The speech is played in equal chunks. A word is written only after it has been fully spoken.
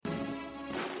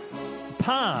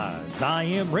Paz I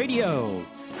Am Radio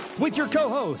with your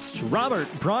co-hosts Robert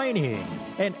Brining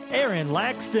and Aaron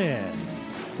Laxton.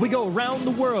 We go around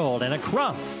the world and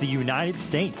across the United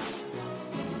States.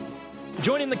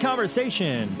 Join in the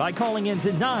conversation by calling in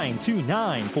to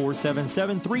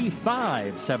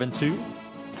 929-477-3572.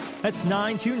 That's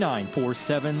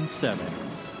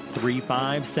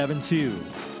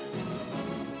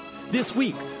 929-477-3572. This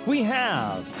week, we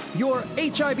have your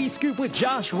HIV Scoop with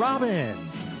Josh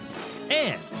Robbins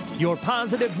and your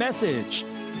positive message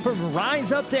from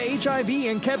Rise Up to HIV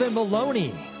and Kevin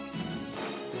Maloney.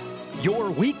 Your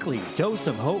weekly dose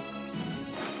of hope.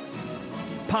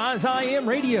 Paz I Am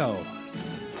Radio.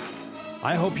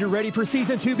 I hope you're ready for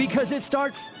season 2 because it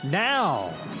starts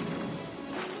now.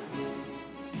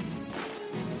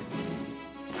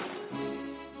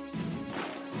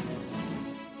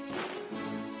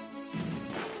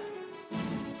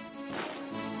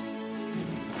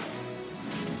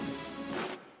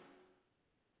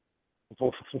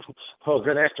 Well,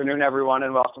 good afternoon, everyone,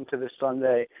 and welcome to this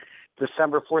Sunday,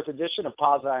 December 4th edition of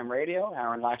Paz I Am Radio.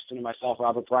 Aaron Laxton and myself,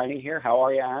 Robert Brining here. How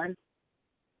are you, Aaron?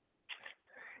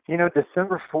 You know,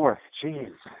 December 4th,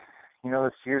 geez. You know,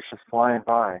 this year's just flying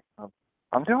by.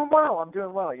 I'm doing well.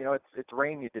 You know, it's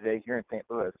rainy today here in St.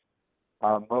 Louis.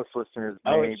 Most listeners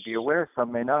may be aware,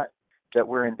 some may not, that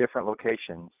we're in different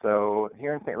locations. So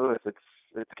here in St. Louis,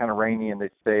 it's kind of rainy, and they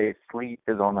say sleet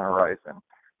is on the horizon.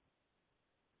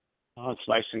 Oh, it's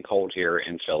nice and cold here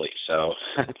in Philly, so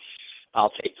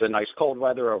I'll take the nice cold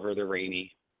weather over the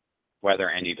rainy weather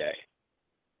any day.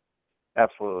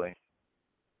 Absolutely.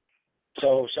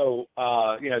 So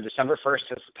you know, December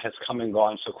 1st has come and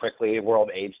gone so quickly.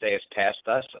 World AIDS Day has passed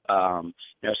us.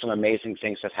 You know, some amazing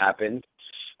things have happened.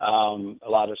 A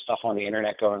lot of stuff on the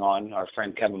internet going on. Our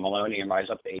friend Kevin Maloney and Rise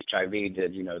Up to HIV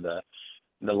did, you know, the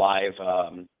live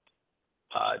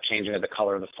changing of the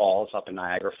color of the falls up in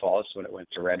Niagara Falls when it went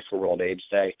to red for World AIDS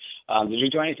Day. Did you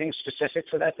do anything specific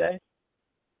for that day?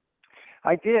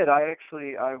 I did. I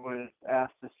was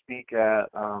asked to speak at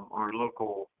our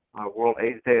local World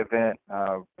AIDS Day event.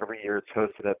 Every year it's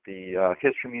hosted at the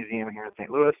History Museum here in St.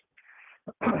 Louis.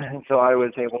 And so I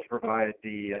was able to provide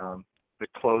the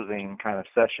closing kind of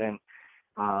session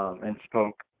and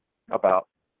spoke about,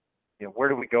 you know, where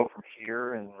do we go from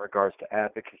here in regards to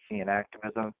advocacy and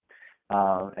activism.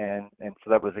 And so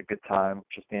that was a good time,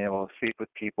 just being able to speak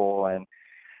with people. And,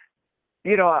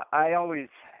 you know, I always,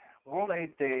 World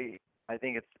AIDS Day, I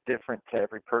think it's different to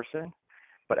every person.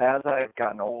 But as I've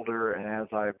gotten older and as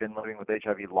I've been living with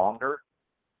HIV longer,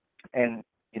 and,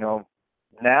 you know,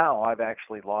 now I've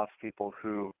actually lost people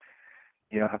who,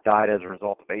 you know, have died as a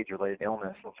result of AIDS-related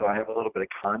illness. And so I have a little bit of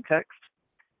context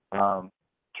to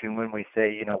when we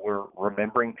say, you know, we're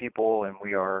remembering people and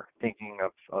we are thinking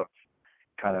of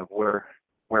kind of where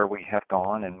we have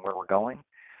gone and where we're going.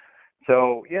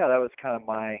 So yeah, that was kind of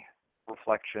my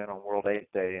reflection on World AIDS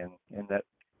Day, and that,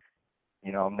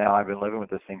 you know, now I've been living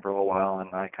with this thing for a little while,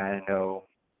 and I kind of know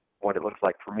what it looks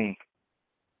like for me.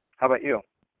 How about you?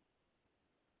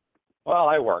 Well,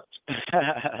 I worked.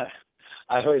 I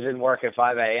always didn't work at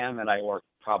 5 a.m. and I worked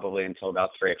probably until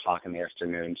about 3 o'clock in the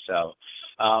afternoon. So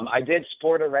I did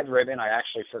sport a red ribbon. I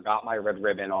actually forgot my red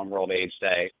ribbon on World AIDS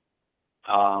Day.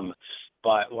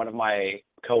 But one of my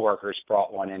coworkers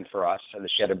brought one in for us, and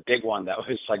she had a big one that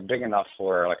was like big enough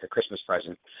for like a Christmas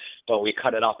present. But we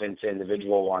cut it up into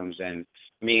individual ones, and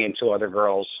me and 2 other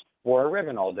girls wore a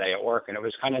ribbon all day at work, and it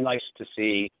was kind of nice to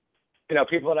see, you know,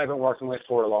 people that I've been working with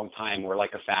for a long time. We're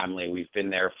like a family. We've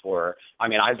been there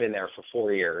I've been there for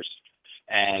 4 years,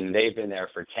 and they've been there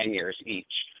for 10 years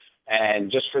each.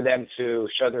 And just for them to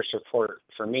show their support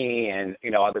for me and, you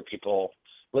know, other people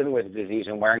living with the disease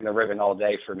and wearing the ribbon all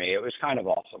day for me, it was kind of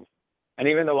awesome. And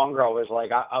even the one girl was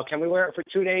like, oh, can we wear it for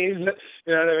 2 days? You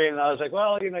know what I mean? And I was like,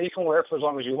 well, you know, you can wear it for as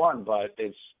long as you want, but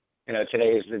it's, you know,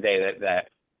 today is the day that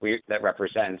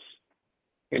represents,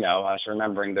 you know, us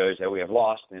remembering those that we have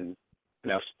lost and, you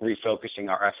know, refocusing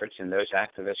our efforts, and those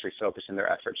activists refocusing their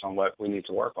efforts on what we need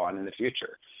to work on in the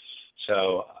future.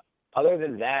 So other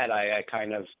than that, I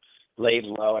kind of laid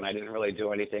low, and I didn't really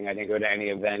do anything. I didn't go to any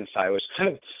events. I was kind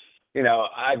of, you know,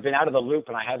 I've been out of the loop,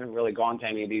 and I haven't really gone to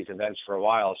any of these events for a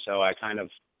while, so I kind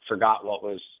of forgot what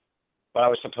I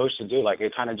was supposed to do. Like,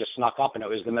 it kind of just snuck up, and it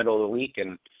was the middle of the week,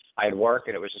 and I had work,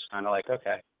 and it was just kind of like,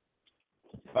 okay,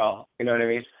 well, you know what I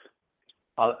mean?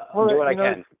 I'll do what I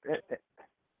can.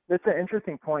 It's an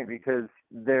interesting point, because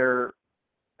there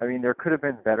could have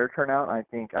been better turnout. I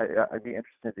think I'd be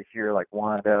interested to hear, like,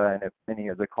 Wanda, and if any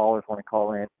of the callers want to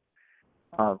call in.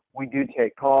 We do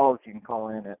take calls. You can call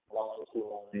in at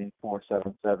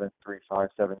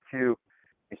 929-477-3572. You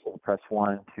can press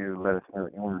 1 to let us know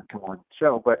that you want to come on the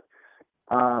show. But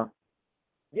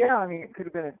Yeah, I mean, it could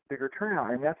have been a bigger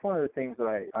turnout, and that's one of the things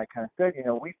that I kind of said.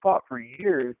 We fought for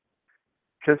years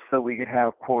just so we could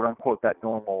have quote unquote that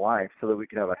normal life, so that we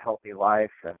could have a healthy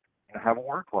life and have a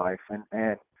work life and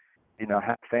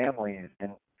have families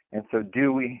and so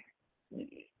do we.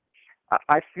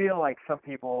 I feel like some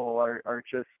people are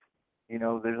just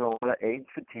there's a lot of AIDS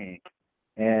fatigue,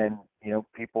 and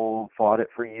people fought it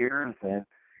for years, and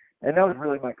that was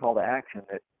really my call to action,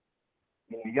 that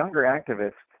younger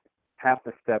activists have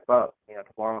to step up. To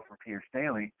borrow from Peter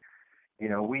Staley,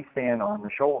 we stand on the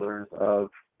shoulders of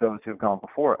those who've gone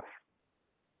before us.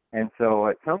 And so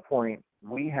at some point,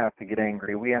 we have to get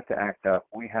angry. We have to act up.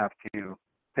 We have to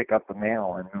pick up the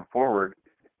mantle and move forward.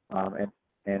 And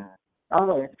I don't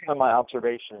know, it's kind of my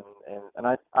observation. And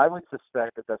I would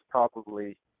suspect that that's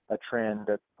probably a trend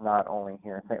that's not only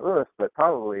here in St. Louis, but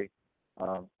probably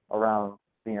around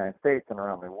the United States and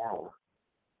around the world.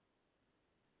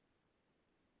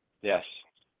 Yes,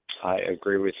 I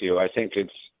agree with you. I think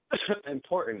it's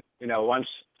important, once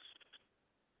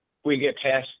we get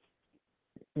past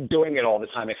doing it all the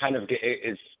time, it kind of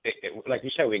is, like you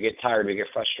said, we get tired, we get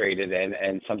frustrated,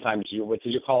 and sometimes what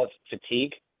did you call it,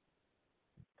 fatigue?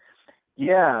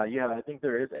 Yeah, I think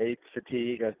there is AIDS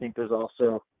fatigue. I think there's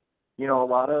also, a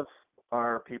lot of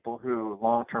our people who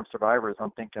long-term survivors,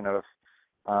 I'm thinking of,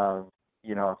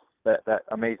 that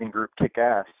amazing group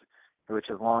Kick-Ass, which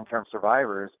is long-term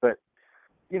survivors, but,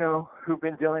 who've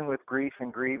been dealing with grief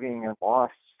and grieving and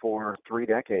loss for 3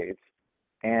 decades.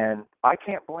 And I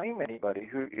can't blame anybody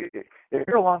if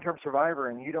you're a long-term survivor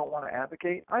and you don't want to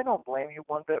advocate, I don't blame you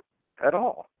one bit at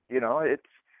all. It's,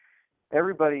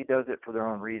 everybody does it for their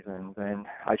own reasons. And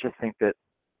I just think that,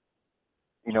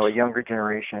 a younger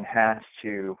generation has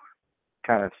to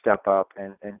kind of step up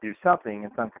and do something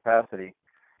in some capacity.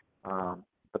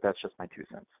 But that's just my 2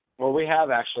 cents. Well, we have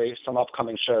actually some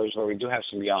upcoming shows where we do have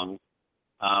some young,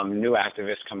 new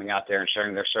activists coming out there and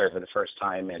sharing their story for the first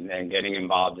time and getting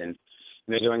involved in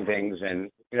doing things.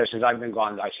 And, since I've been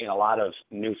gone, I've seen a lot of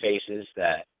new faces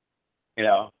that,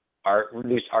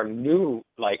 are new,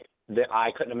 like, that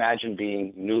I couldn't imagine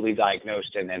being newly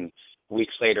diagnosed and then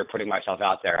weeks later putting myself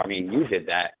out there. I mean, you did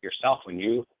that yourself when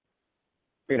you,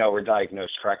 were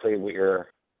diagnosed correctly with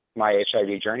My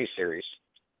HIV Journey series.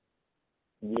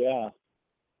 Yeah,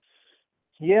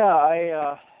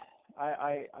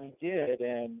 I did,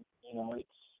 and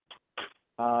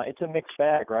it's a mixed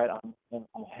bag, right? I'm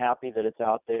happy that it's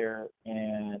out there,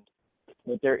 and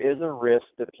that there is a risk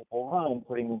that people run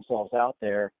putting themselves out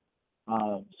there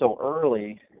so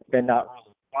early and not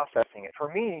really processing it.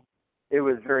 For me, it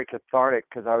was very cathartic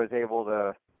because I was able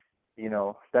to,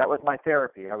 that was my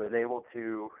therapy. I was able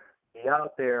to be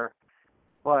out there,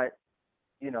 but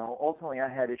ultimately I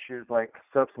had issues like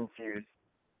substance use,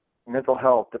 mental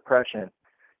health, depression.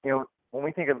 When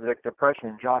we think of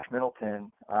depression, Josh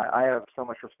Middleton, I have so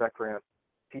much respect for him.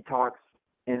 He talks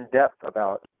in depth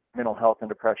about mental health and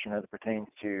depression as it pertains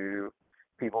to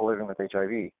people living with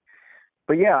HIV.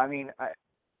 But yeah, I mean,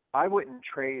 I wouldn't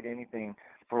trade anything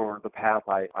for the path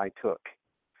I took,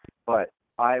 but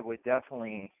I would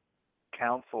definitely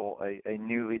counsel a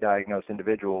newly diagnosed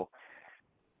individual,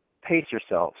 pace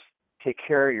yourselves, take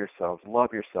care of yourselves,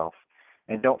 love yourself,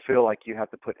 and don't feel like you have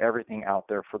to put everything out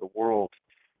there for the world,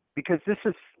 because this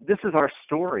is our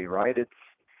story, right?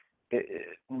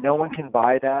 No one can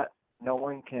buy that. No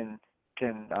one can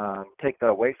take that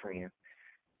away from you.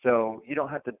 So you don't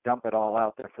have to dump it all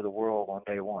out there for the world on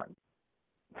day one.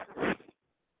 I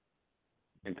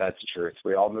think that's the truth.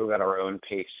 We all move at our own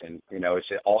pace, and it's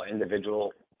all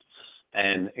individual,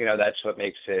 and that's what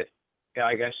makes it.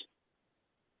 I guess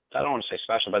I don't want to say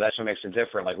special, but that's what makes it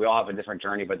different. Like, we all have a different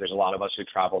journey, but there's a lot of us who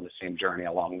travel the same journey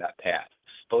along that path.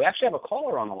 But we actually have a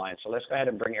caller on the line, so let's go ahead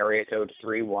and bring area code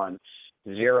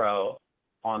 310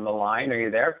 on the line. Are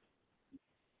you there?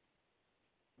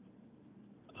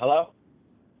 Hello?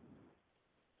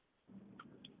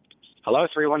 Hello,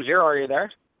 310, are you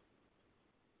there?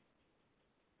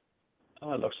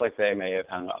 Oh, it looks like they may have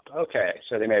hung up. Okay,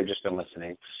 so they may have just been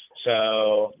listening.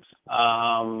 So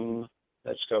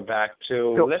let's go back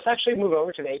to, let's actually move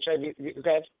over to the HIV.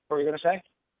 Okay, what were you going to say?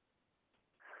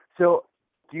 So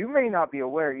you may not be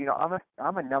aware,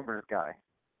 I'm a numbers guy.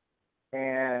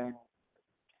 And,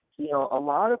 a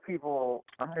lot of people,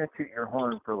 I'm going to toot your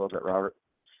horn for a little bit, Robert,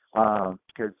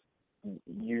 because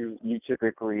you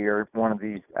typically are one of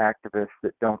these activists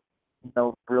that don't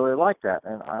really like that,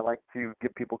 and I like to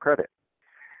give people credit.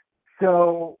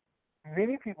 So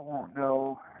many people won't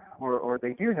know, or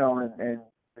they do know, and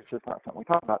it's just not something we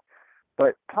talk about.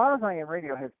 But Pause I Am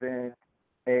Radio has been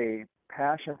a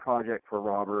passion project for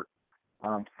Robert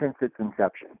since its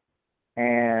inception.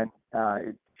 And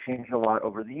It changed a lot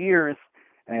over the years,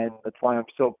 and that's why I'm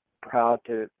so proud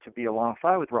to be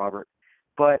alongside with Robert.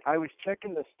 But I was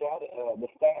checking the stats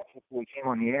before we came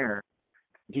on the air.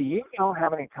 Do you know how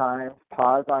many times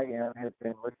Pause I Am has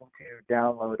been listened to,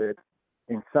 downloaded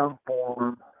in some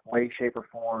form, way, shape, or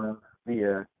form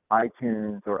via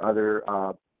iTunes or other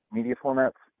media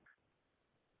formats?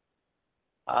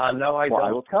 No, I don't.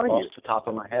 I will tell you. Off the top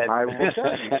of my head. I will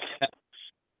tell you.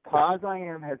 Pause I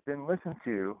Am has been listened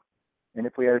to, and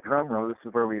if we had a drum roll, this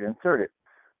is where we'd insert it.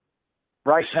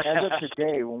 Right as of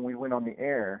today, when we went on the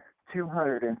air,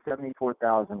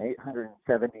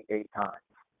 274,878 times.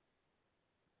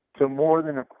 So more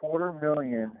than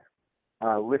 250,000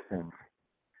 listens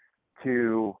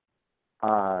to,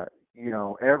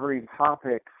 every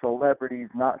topic, celebrities,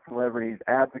 not celebrities,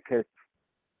 advocates,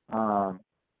 and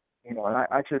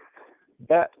I just,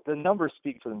 that the numbers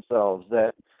speak for themselves.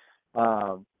 That,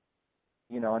 and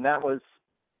that was,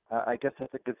 I guess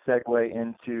that's a good segue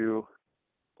into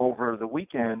over the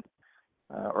weekend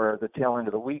or the tail end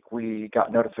of the week, we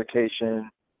got notification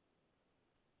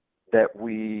that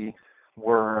we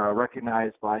were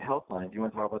recognized by Healthline. Do you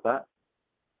want to talk about that?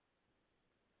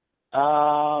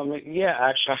 Yeah,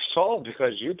 actually, I saw it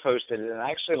because you posted it, and it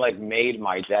actually made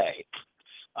my day.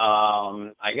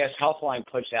 I guess Healthline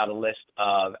puts out a list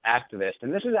of activists,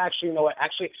 and this is actually,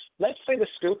 let's play the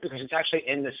scoop because it's actually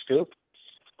in the scoop.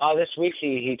 This week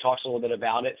he talks a little bit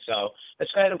about it, so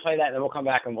let's go ahead and play that, and then we'll come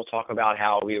back and we'll talk about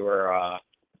how we were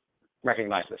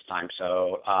recognized this time.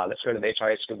 So let's go to the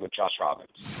HIV scoop with Josh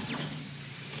Robbins.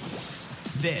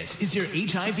 This is your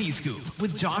HIV Scoop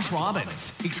with Josh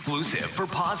Robbins, exclusive for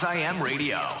Pause I Am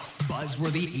Radio.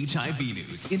 Buzzworthy HIV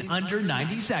news in under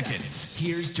 90 seconds.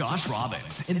 Here's Josh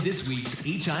Robbins in this week's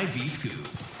HIV Scoop.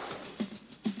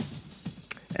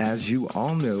 As you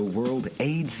all know, World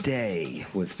AIDS Day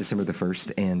was December the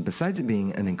 1st, and besides it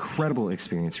being an incredible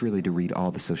experience really to read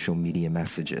all the social media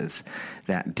messages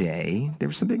that day, there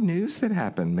was some big news that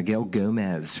happened. Miguel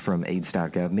Gomez from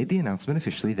AIDS.gov made the announcement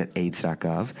officially that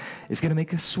AIDS.gov is going to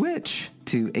make a switch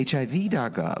to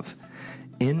HIV.gov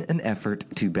in an effort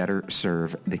to better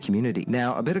serve the community.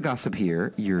 Now, a bit of gossip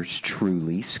here. Yours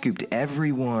truly scooped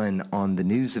everyone on the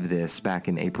news of this back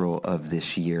in April of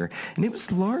this year, and it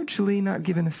was largely not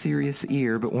given a serious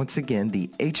ear, but once again, the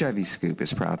HIV Scoop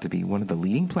is proud to be one of the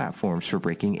leading platforms for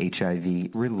breaking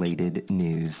HIV-related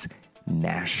news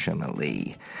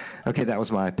nationally. Okay, that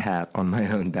was my pat on my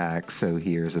own back, so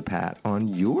here's a pat on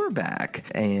your back.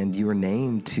 And you were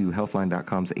named to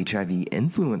Healthline.com's HIV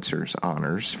Influencers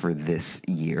Honors for this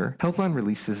year. Healthline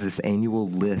releases this annual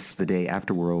list the day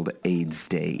after World AIDS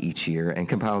Day each year and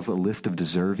compiles a list of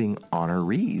deserving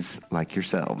honorees like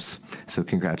yourselves. So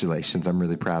congratulations, I'm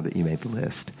really proud that you made the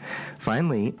list.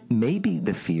 Finally, maybe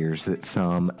the fears that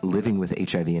some living with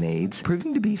HIV and AIDS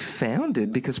proving to be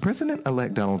founded because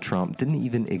President-elect Donald Trump didn't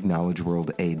even acknowledge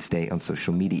World AIDS Day on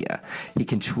social media. He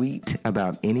can tweet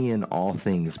about any and all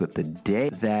things, but the day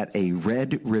that a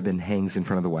red ribbon hangs in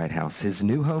front of the White House, his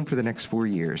new home for the next 4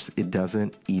 years, it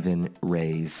doesn't even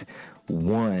raise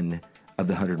one of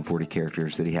the 140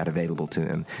 characters that he had available to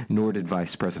him, nor did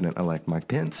Vice President-elect Mike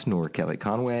Pence, nor Kelly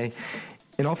Conway.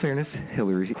 In all fairness,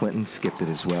 Hillary Clinton skipped it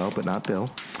as well, but not Bill.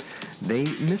 They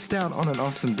missed out on an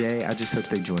awesome day. I just hope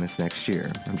they join us next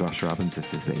year. I'm Josh Robbins.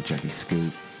 This is the HIV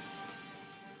Scoop.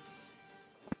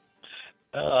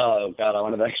 Oh, God, I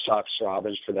want to thank Josh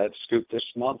Robbins for that scoop this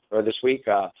month or this week.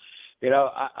 I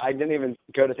didn't even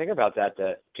go to think about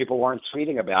that people weren't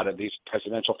tweeting about it, these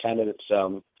presidential candidates.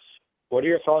 What are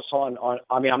your thoughts on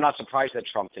I'm not surprised that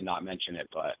Trump did not mention it,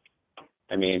 but,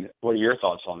 what are your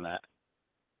thoughts on that?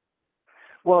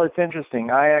 Well, it's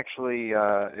interesting. I actually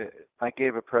I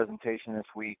gave a presentation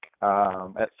this week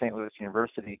at St. Louis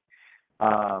University,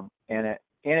 and in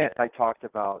it I talked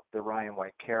about the Ryan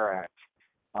White Care Act.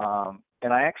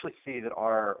 And I actually see that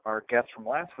our guest from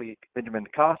last week, Benjamin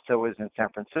DaCosta, was in San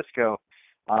Francisco,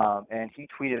 and he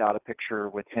tweeted out a picture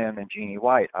with him and Jeannie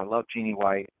White. I love Jeannie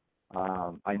White.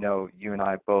 I know you and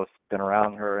I have both been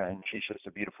around her, and she's just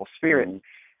a beautiful spirit.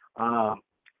 Mm-hmm.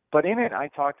 But in it, I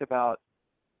talked about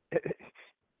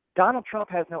Donald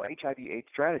Trump has no HIV/AIDS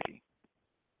strategy.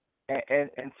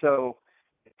 And so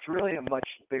it's really a much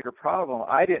bigger problem.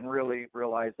 I didn't really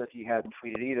realize that he hadn't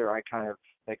tweeted either. I kind of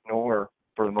ignore,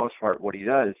 for the most part, what he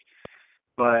does.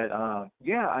 But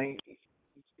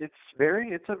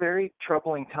it's a very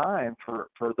troubling time for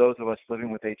those of us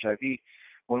living with HIV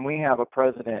when we have a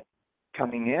president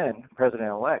coming in,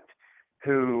 president-elect,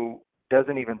 who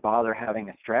doesn't even bother having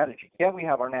a strategy. Yeah, we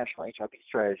have our national HIV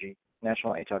strategy,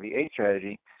 national HIV/AIDS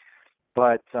strategy,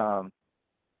 but where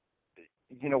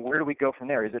do we go from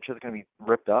there? Is it just going to be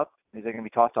ripped up Is it going to be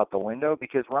tossed out the window?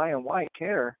 Because Ryan White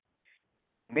care,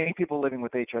 many people living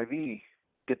with HIV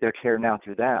get their care now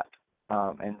through that.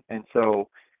 And so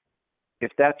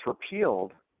if that's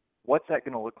repealed, what's that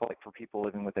going to look like for people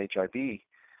living with HIV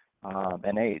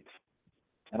and AIDS?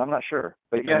 And I'm not sure.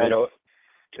 But yeah, I was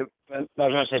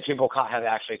going to say, people have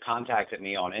actually contacted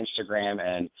me on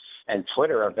Instagram and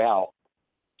Twitter about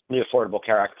the Affordable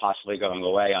Care Act possibly going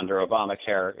away under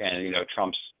Obamacare and,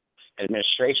 Trump's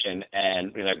administration,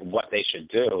 and what they should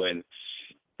do. And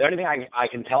the only thing I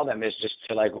can tell them is just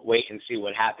to wait and see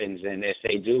what happens. And if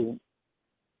they do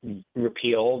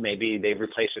repeal, maybe they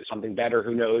replace it with something better,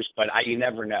 who knows? But you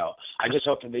never know. I just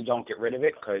hope that they don't get rid of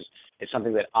it, because it's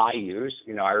something that I use.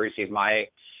 I receive my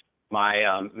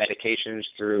medications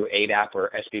through ADAP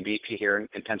or SBBP here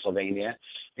in Pennsylvania.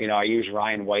 I use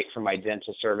Ryan White for my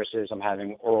dental services. I'm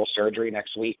having oral surgery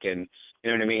next week, and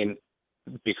you know what I mean?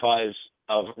 Because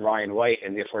of Ryan White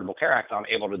and the Affordable Care Act, I'm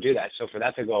able to do that. So for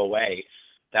that to go away,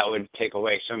 that would take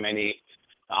away so many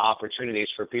opportunities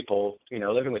for people,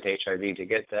 living with HIV to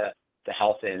get the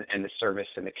health and the service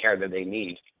and the care that they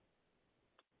need.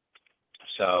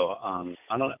 So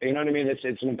I don't, you know what I mean?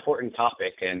 It's an important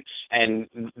topic, and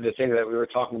the thing that we were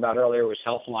talking about earlier was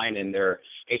Healthline and their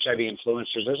HIV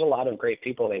influencers. There's a lot of great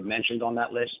people they mentioned on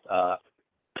that list.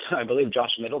 I believe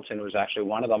Josh Middleton was actually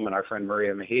one of them, and our friend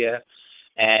Maria Mejia.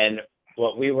 And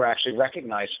what we were actually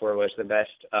recognized for was the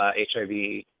best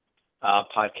HIV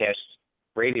podcast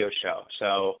radio show.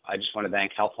 So I just want to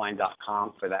thank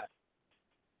Healthline.com for that.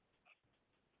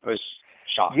 It was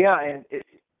shocking. Yeah,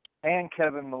 and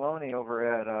Kevin Maloney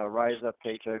over at Rise Up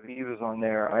to HIV was on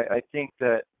there. I think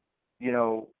that,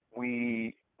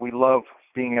 we love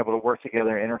being able to work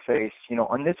together and interface.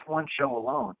 On this one show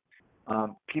alone,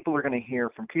 people are going to hear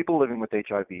from people living with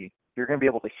HIV. You're going to be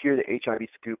able to hear the HIV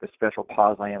Scoop, a special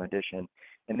Pause I Am edition.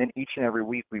 And then each and every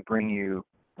week we bring you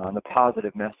the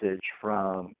positive message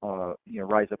from,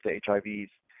 Rise Up to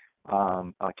HIV's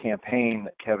campaign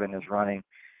that Kevin is running.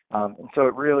 And so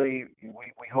it really,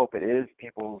 we hope it is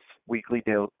people's weekly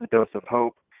dose of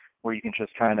hope, where you can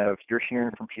just you're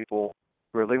hearing from people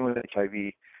who are living with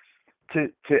HIV.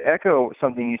 To echo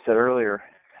something you said earlier,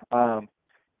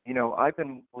 I've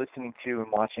been listening to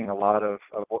and watching a lot of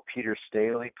what Peter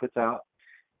Staley puts out,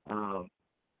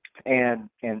 and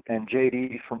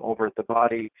JD from over at The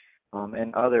Body,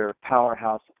 and other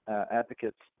powerhouse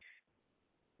advocates.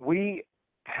 We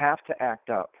have to act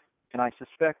up. And I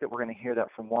suspect that we're going to hear that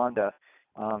from Wanda,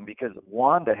 because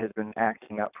Wanda has been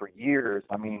acting up for years.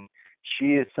 I mean,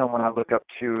 she is someone I look up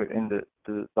to in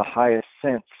the highest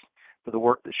sense for the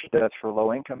work that she does for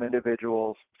low-income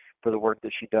individuals, for the work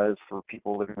that she does for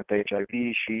people living with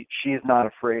HIV. She is not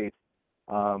afraid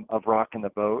of rocking the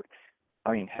boat.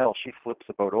 I mean, hell, she flips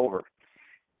the boat over.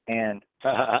 And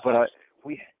but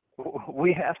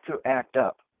we have to act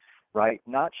up, right?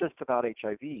 Not just about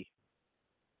HIV.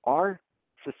 Our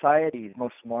society's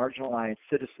most marginalized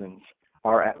citizens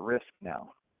are at risk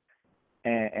now.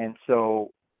 And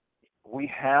so we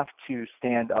have to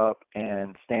stand up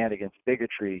and stand against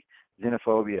bigotry,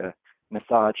 xenophobia,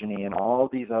 misogyny, and all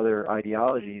these other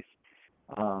ideologies.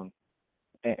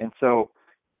 And so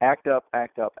act up,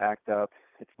 act up, act up.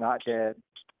 It's not dead.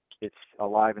 It's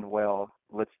alive and well.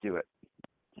 Let's do it.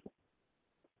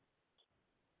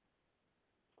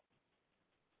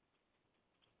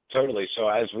 Totally. So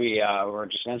as we were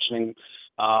just mentioning,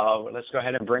 let's go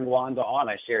ahead and bring Wanda on.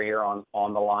 I see her here on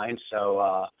the line.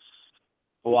 So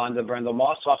Wanda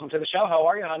Brendle-Moss, welcome to the show. How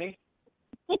are you, honey?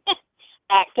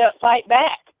 Act up, fight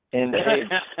back. And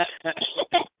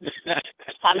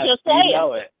I'm just saying. You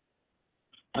know it.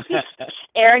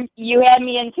 Aaron, you had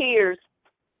me in tears.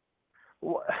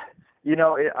 Well,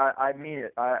 I mean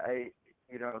it.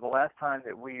 The last time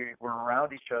that we were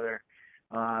around each other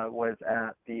was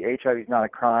at the HIV's Not a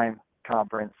Crime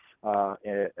conference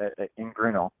in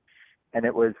Grinnell. And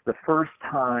it was the first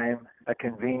time a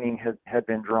convening had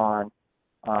been drawn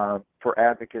for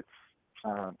advocates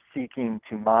seeking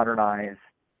to modernize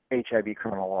HIV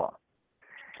criminal law.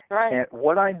 Right. And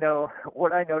what I know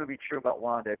to be true about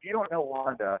Wanda, if you don't know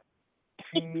Wanda,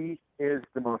 she is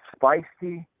the most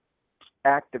feisty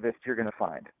activist you're going to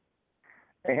find.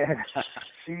 And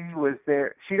she was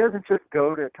there. She doesn't just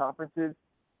go to conferences.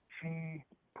 She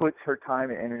puts her time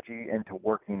and energy into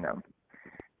working them.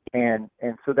 And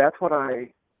so that's what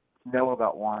I know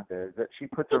about Wanda, is that she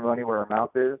puts her money where her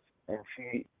mouth is, and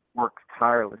she works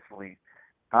tirelessly.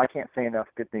 I can't say enough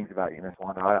good things about you, Miss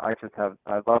Wanda. I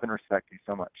love and respect you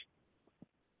so much.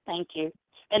 Thank you.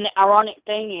 And the ironic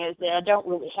thing is that I don't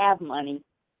really have money.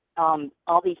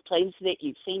 All these places that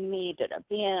you've seen me, that I've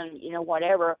been,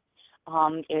 whatever,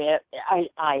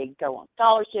 I go on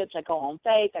scholarships, I go on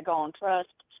faith, I go on trust.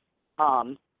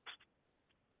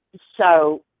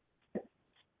 So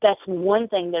that's one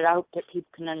thing that I hope that people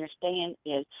can understand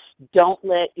is don't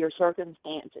let your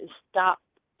circumstances stop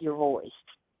your voice,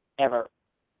 ever.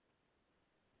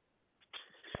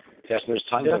 Yes, there's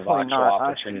tons of actual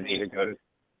opportunity to go to.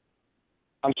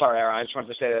 I'm sorry, Aaron, I just wanted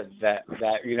to say that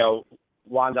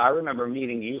Wanda, I remember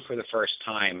meeting you for the first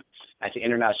time at the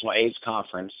International AIDS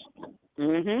Conference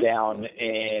down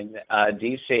in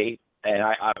D.C., and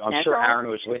I'm sure Aaron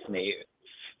was with me.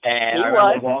 And I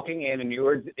remember walking in, and you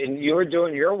were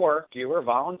doing your work. You were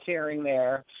volunteering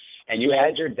there, and you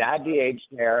had your dad the AIDS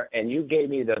there, and you gave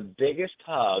me the biggest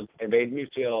hug. It made me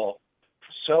feel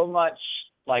so much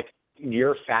like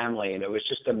your family, and it was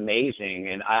just amazing.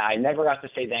 And I never got to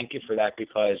say thank you for that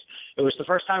because it was the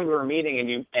first time we were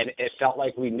meeting, and it felt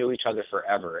like we knew each other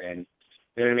forever. And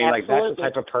you know what I mean? Absolutely. Like that's the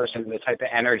type of person, the type of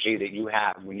energy that you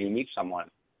have when you meet someone.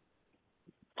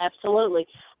 Absolutely.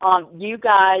 You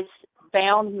guys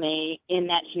found me in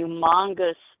that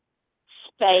humongous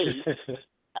space.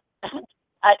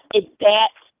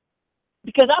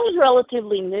 Because I was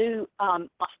relatively new.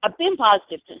 I've been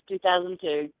positive since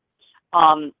 2002.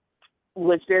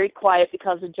 Was very quiet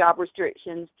because of job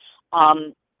restrictions.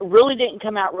 Really didn't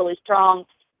come out really strong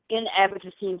in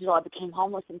advocacy until I became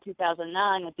homeless in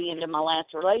 2009 at the end of my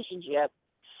last relationship.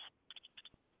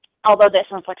 Although that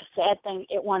sounds like a sad thing,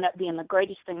 it wound up being the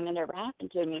greatest thing that ever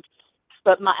happened to me.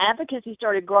 But my advocacy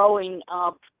started growing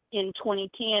in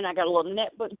 2010. I got a little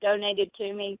netbook donated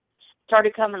to me,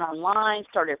 started coming online,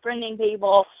 started friending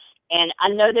people, and I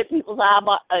know that people's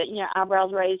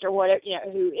eyebrows raised or whatever.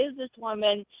 Who is this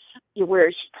woman? Where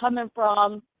is she coming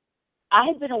from? I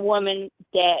had been a woman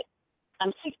that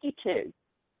I'm 62,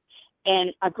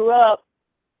 and I grew up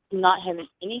not having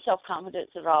any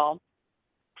self-confidence at all,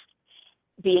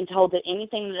 being told that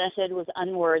anything that I said was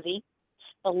unworthy.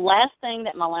 The last thing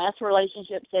that my last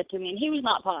relationship said to me, and he was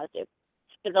not positive,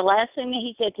 but the last thing that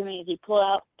he said to me as he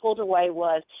pulled away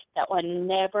was that would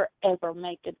never, ever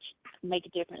make a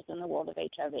difference in the world of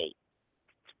HIV.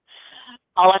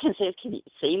 All I can say is, can you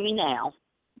see me now?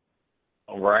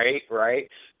 Right.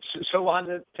 So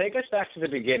Wanda, take us back to the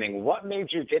beginning. What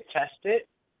made you get tested?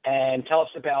 And tell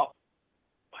us about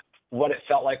what it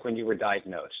felt like when you were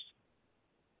diagnosed.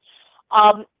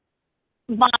 I'm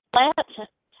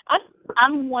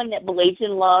one that believes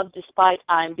in love, despite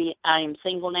I am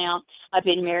single now. I've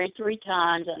been married 3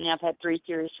 times, and I've had 3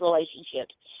 serious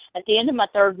relationships. At the end of my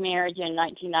 3rd marriage in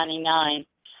 1999,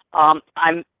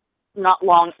 I'm not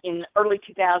long in early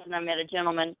 2000. I met a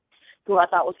gentleman who I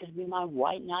thought was going to be my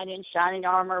white knight in shining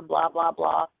armor. Blah blah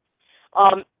blah.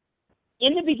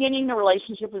 In the beginning, the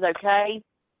relationship was okay.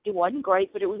 It wasn't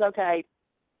great, but it was okay.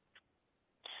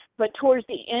 But towards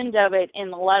the end of it,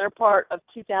 in the latter part of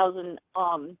late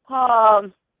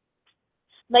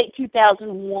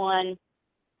 2001,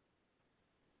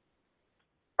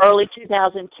 early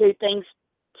 2002, things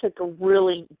took a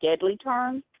really deadly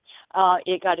turn.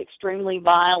 It got extremely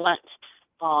violent.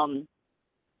 I'm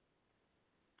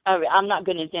not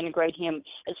going to denigrate him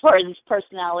as far as his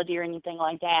personality or anything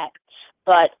like that,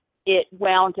 but it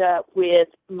wound up with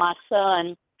my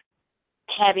son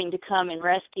having to come and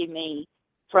rescue me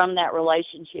from that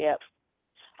relationship.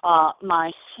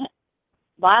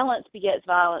 Violence begets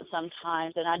violence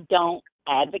sometimes, and I don't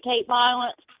advocate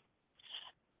violence,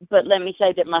 but let me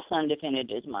say that my son defended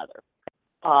his mother.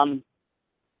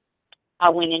 I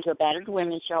went into a battered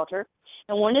women's shelter,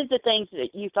 and one of the things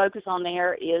that you focus on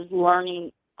there is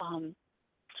learning to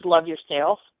love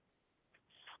yourself.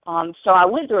 So I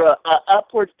went through an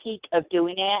upward peak of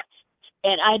doing that,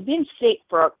 and I had been sick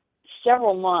for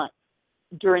several months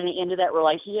during the end of that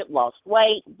relationship, lost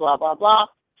weight, blah, blah, blah.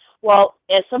 Well,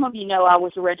 as some of you know, I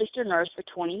was a registered nurse for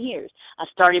 20 years.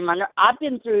 I've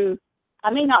been through, I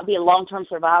may not be a long-term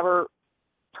survivor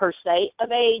per se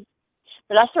of AIDS,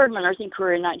 but I started my nursing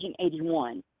career in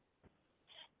 1981.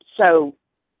 So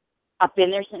I've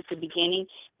been there since the beginning.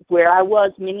 Where I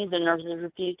was, many of the nurses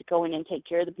refused to go in and take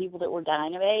care of the people that were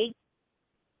dying of AIDS.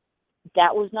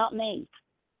 That was not me.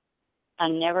 I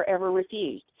never, ever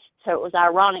refused. So it was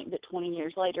ironic that 20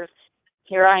 years later,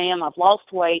 here I am, I've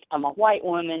lost weight, I'm a white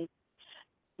woman,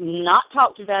 not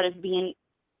talked about as being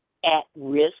at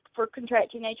risk for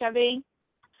contracting HIV.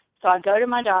 So I go to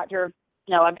my doctor.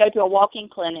 I go to a walk-in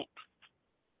clinic.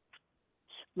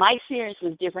 My experience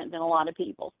was different than a lot of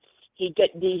people. He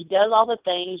does all the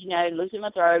things, loosens my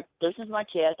throat, loosens my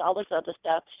chest, all this other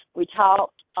stuff. We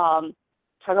talk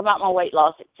about my weight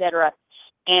loss, etc.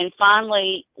 And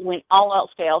finally, when all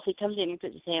else fails, he comes in and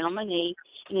puts his hand on my knee,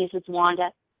 and he says,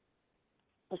 Wanda,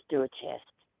 let's do a test.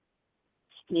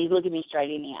 and he looked at me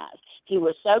straight in the eyes. He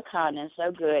was so kind and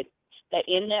so good that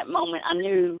in that moment I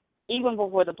knew, even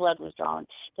before the blood was drawn,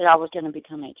 that I was going to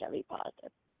become HIV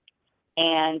positive.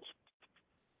 And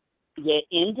yet,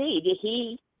 indeed,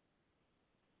 he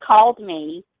called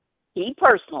me, he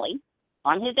personally,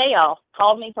 on his day off,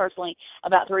 called me personally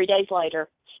about 3 days later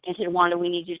and said, Wanda, we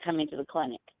need you to come into the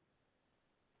clinic.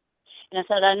 And I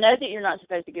said, I know that you're not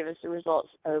supposed to give us the results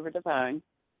over the phone.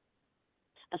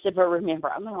 I said, but remember,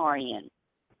 I'm an RN.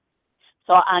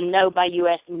 So I know by you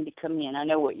asking me to come in, I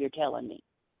know what you're telling me.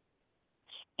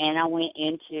 And I went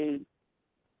into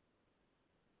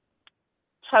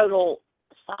total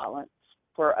silence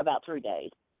for about 3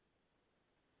 days.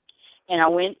 And I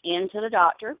went into the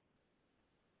doctor.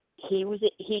 He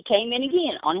came in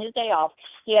again on his day off.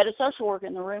 He had a social worker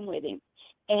in the room with him.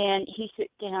 And he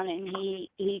sits down and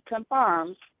he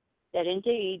confirms that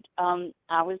indeed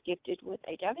I was gifted with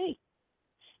HIV.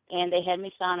 And they had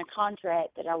me sign a contract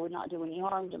that I would not do any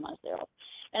harm to myself.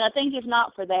 And I think if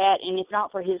not for that, and if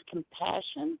not for his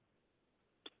compassion,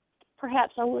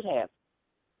 perhaps I would have.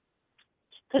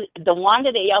 Because the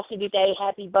Wanda that y'all see today,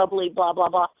 happy, bubbly, blah, blah,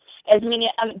 blah,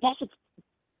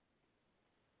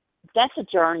 that's a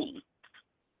journey.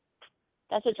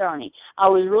 That's a journey. I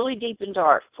was really deep and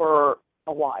dark for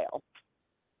a while.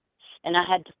 And I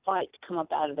had to fight to come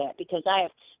up out of that because I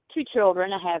have 2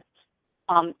 children. I have,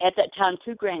 at that time,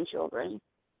 2 grandchildren.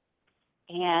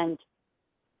 And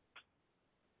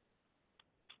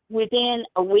within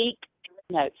 2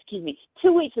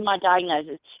 weeks of my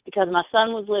diagnosis, because my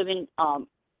son was living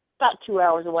about 2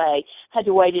 hours away, I had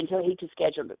to wait until he could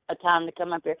schedule a time to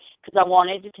come up here because I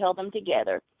wanted to tell them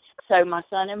together. So my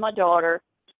son and my daughter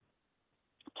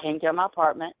came to my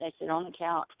apartment. They sit on the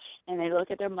couch, and they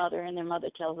look at their mother, and their mother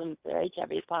tells them they're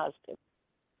HIV positive.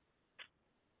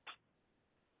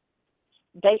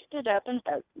 They stood up and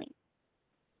hugged me.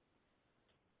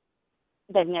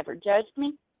 They never judged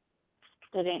me.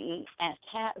 They didn't ask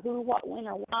who, what, when,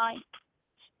 or why.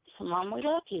 So, Mom, we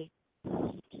love you.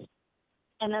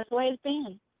 And that's the way it's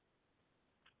been.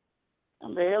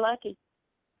 I'm very lucky.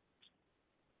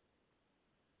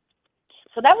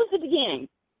 So that was the beginning.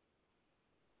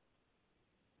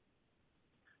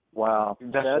 Wow,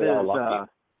 Definitely that is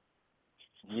lucky.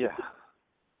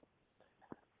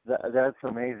 that's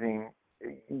amazing.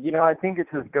 You know, I think it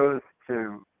just goes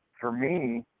to, for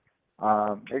me,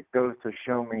 it goes to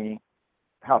show me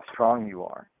how strong you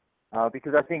are,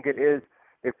 because I think it is.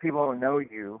 If people don't know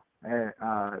you,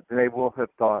 they will have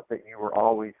thought that you were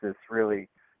always this really,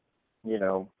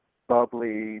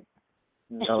 bubbly,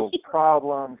 no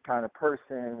problems kind of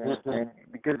person, and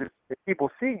because if people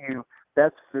see you,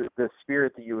 that's the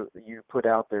spirit that you put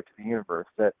out there to the universe.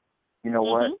 That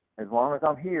what, as long as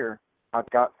I'm here, I've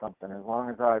got something. As long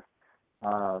as I've,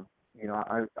 I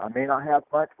may not have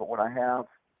much, but what I have,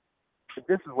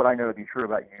 this is what I know to be true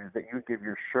about you: is that you would give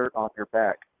your shirt off your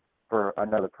back for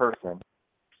another person.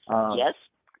 Yes.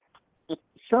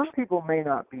 Some people may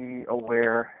not be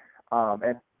aware,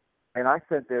 and I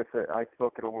said this. I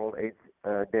spoke at a World AIDS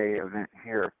Day event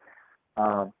here.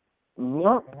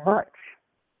 Not much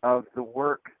of the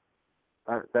work,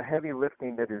 the heavy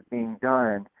lifting that is being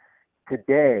done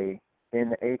today in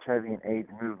the HIV and AIDS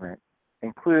movement,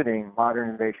 including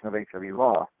modernization of HIV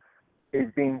law,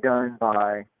 is being done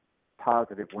by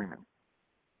positive women.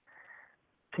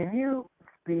 Can you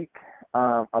speak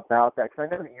about that? Because I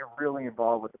know that you're really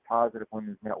involved with the Positive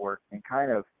Women's Network, and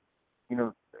kind of,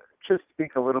 just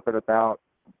speak a little bit about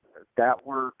that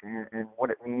work and what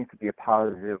it means to be a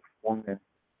positive woman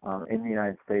in the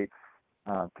United States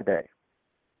today.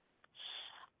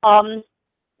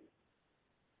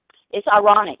 It's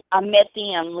ironic. I met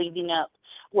them leading up.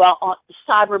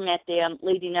 Cyber met them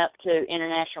leading up to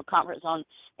International Conference on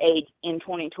AIDS in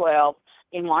 2012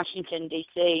 in Washington,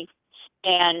 D.C.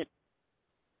 And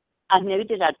I knew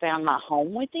that I'd found my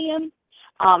home with them.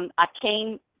 I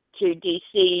came to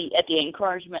D.C. at the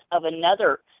encouragement of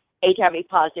another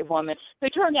HIV-positive woman who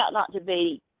turned out not to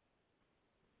be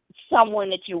someone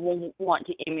that you want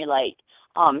to emulate.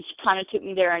 She kind of took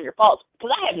me there under faults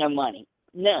because I have no money.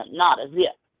 None, not a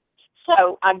zip.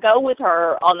 So I go with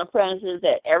her on the premises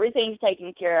that everything's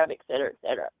taken care of, et cetera, et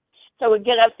cetera. So we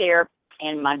get up there,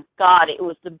 and my God, it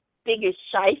was the biggest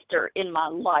shyster in my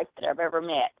life that I've ever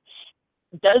met.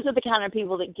 Those are the kind of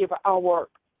people that give our work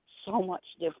so much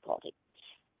difficulty.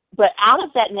 But out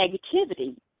of that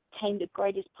negativity came the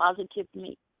greatest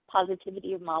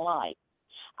positivity of my life.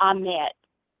 I met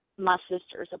my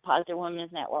sisters of Positive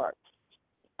Women's Network,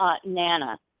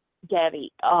 Nana,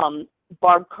 Debbie,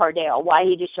 Barb Cardell,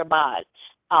 Wahida Shabazz,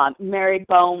 Mary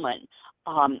Bowman,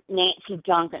 Nancy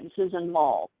Duncan, Susan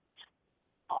Mull,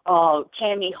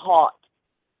 Tammy Haught,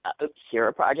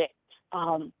 Sierra Project,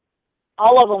 all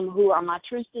of them who are my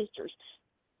true sisters,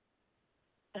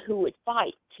 who would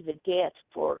fight to the death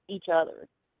for each other.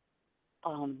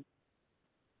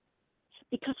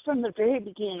 Because from the very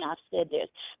beginning, I've said this,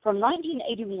 from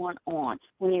 1981 on,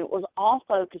 when it was all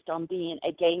focused on being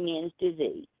a gay men's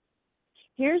disease,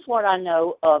 here's what I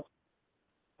know of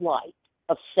life,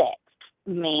 of sex.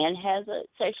 Man has a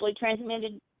sexually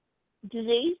transmitted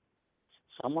disease.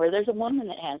 Somewhere there's a woman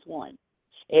that has one.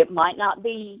 It might not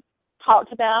be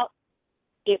talked about.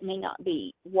 It may not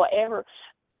be whatever.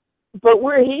 But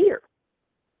we're here,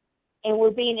 and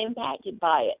we're being impacted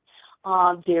by it.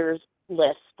 There's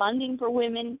less funding for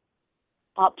women,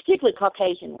 particularly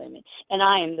Caucasian women. And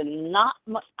I am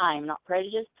not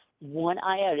prejudiced one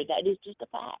iota. That is just a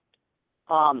fact.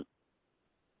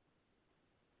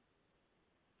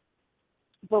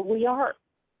 But we are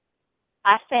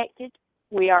affected,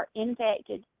 we are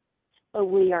infected, but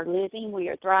we are living, we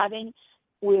are thriving,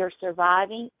 we are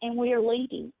surviving, and we are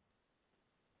leading.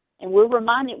 And we're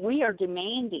reminded we are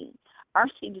demanding our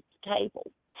seat at the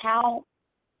table. How,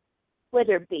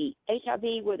 whether it be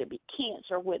HIV, whether it be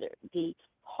cancer, whether it be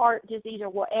heart disease or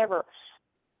whatever,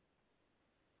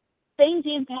 things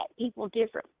impact people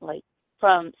differently,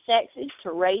 from sexes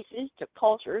to races to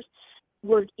cultures.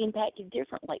 We're impacted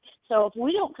differently. So if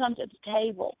we don't come to the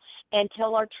table and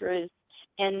tell our truth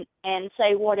and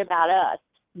say, what about us,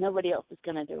 nobody else is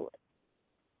going to do it.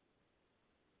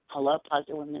 I love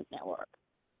Positive Women's Network.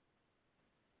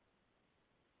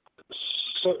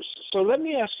 So let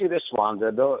me ask you this,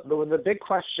 Wanda. The big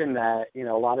question that a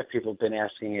lot of people have been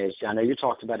asking is, I know you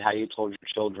talked about how you told your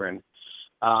children.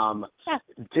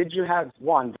 Did you have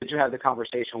the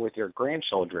conversation with your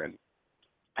grandchildren?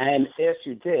 And if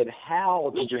you did,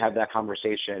 how did you have that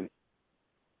conversation?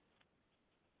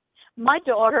 My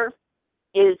daughter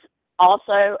is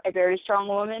also a very strong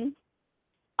woman.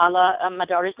 My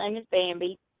daughter's name is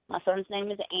Bambi. My son's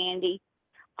name is Andy.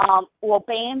 Well,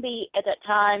 Bambi at that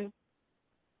time,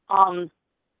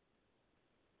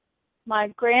 my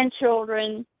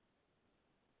grandchildren,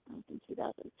 I think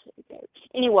 2002.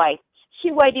 Anyway,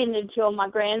 she waited until my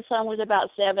grandson was about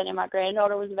 7 and my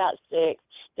granddaughter was about 6.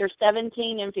 They're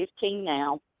 17 and 15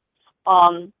 now.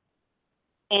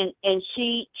 And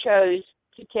she chose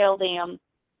to tell them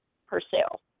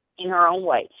herself in her own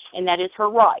way, and that is her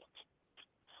right.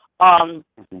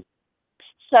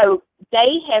 So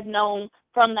they have known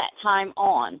from that time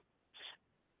on.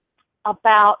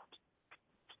 About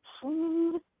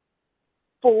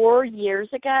 4 years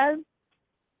ago,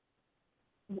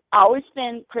 I always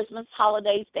spend Christmas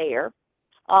holidays there.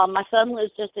 My son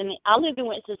lives I live in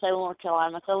Winston-Salem, North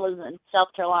Carolina. My son lives in South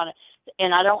Carolina,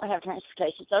 and I don't have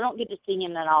transportation, so I don't get to see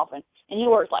him that often. And he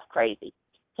works like crazy.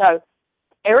 So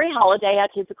every holiday, I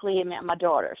typically am at my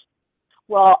daughter's.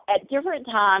 Well, at different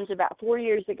times, about 4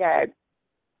 years ago,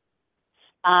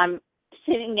 I'm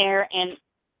sitting there, and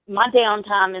my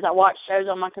downtime is I watch shows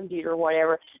on my computer or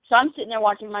whatever. So I'm sitting there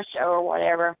watching my show or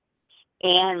whatever,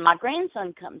 and my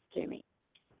grandson comes to me.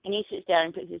 And he sits down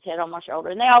and puts his head on my shoulder.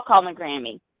 And they all call me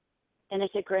Grammy. And he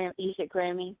said,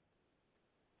 Grammy.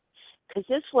 Because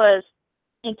this was,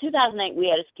 in 2008, we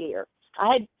had a scare.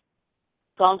 I had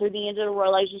gone through the end of the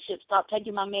relationship, stopped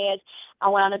taking my meds. I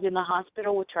wound up in the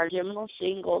hospital with trigeminal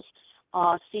shingles.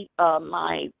 My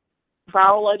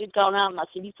viral load had gone out. My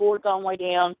CD4 had gone way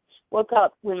down. Woke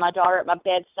up with my daughter at my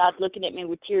bedside looking at me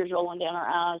with tears rolling down her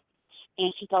eyes.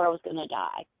 And she thought I was going to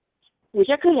die, which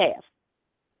I could have.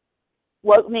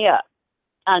 Woke me up.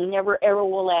 I never, ever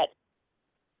will let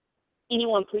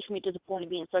anyone push me to the point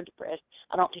of being so depressed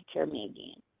I don't take care of me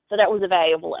again. So that was a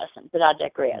valuable lesson, but I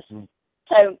digress. Mm-hmm.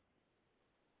 So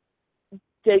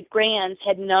the Grands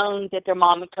had known that their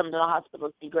mom would come to the hospital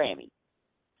to see Grammy.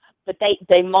 But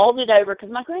they molded over, because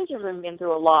my grandchildren have been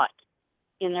through a lot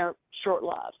in their short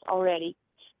lives already.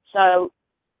 So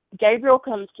Gabriel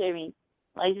comes to me,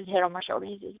 lays his head on my shoulder,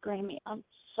 and he says, Grammy, I'm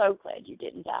so glad you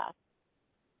didn't die.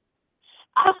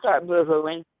 I start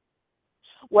boo-hooing.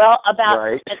 Well,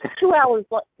 about 2 hours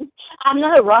later, I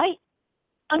know, right?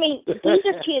 I mean, these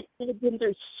are kids that have been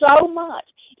through so much.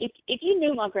 If you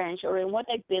knew my grandchildren and what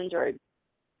they've been through.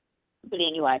 But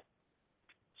anyway,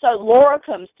 so Laura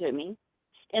comes to me,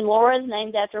 and Laura is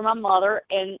named after my mother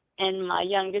and my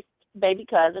youngest baby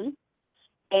cousin.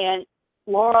 And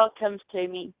Laura comes to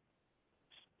me,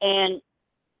 and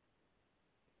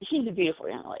she's a beautiful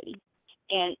young lady.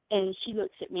 And she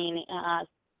looks at me in the eyes,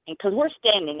 and because we're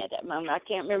standing at that moment, I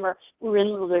can't remember, we were in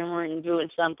the living room doing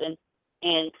something,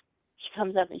 and she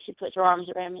comes up and she puts her arms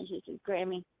around me and she says,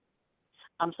 Grammy,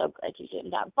 I'm so glad you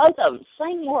didn't die. Both of them,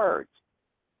 same words.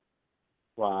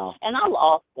 Wow. And I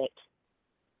lost it.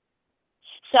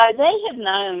 So they have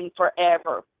known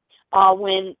forever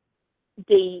when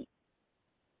the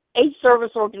AIDS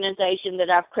service organization that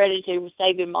I've credited with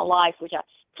saving my life, which I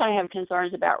kind of have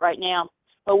concerns about right now,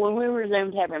 but when we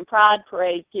resumed having pride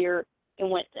parades here in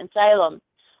Winston-Salem,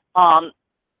 I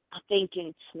think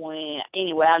in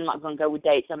anyway, I'm not going to go with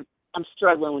dates. I'm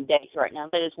struggling with dates right now.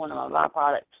 That is one of my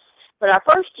byproducts. But our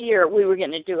first year, we were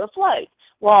going to do a float.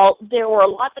 Well, there were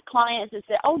lots of clients that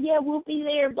said, oh, yeah, we'll be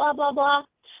there, blah, blah, blah.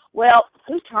 Well,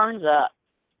 who turns up?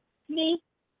 Me.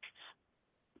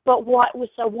 But what was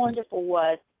so wonderful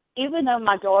was, even though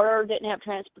my daughter didn't have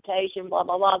transportation, blah,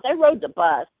 blah, blah, they rode the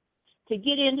bus to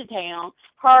get into town,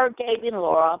 her, Gabe, and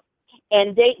Laura,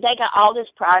 and they got all this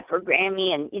pride for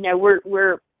Grammy, and,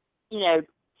 we're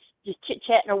just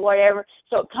chit-chatting or whatever.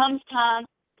 So it comes time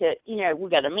to, we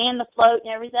got to man the float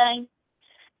and everything.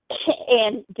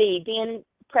 And the then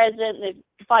president, the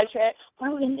vice chair, what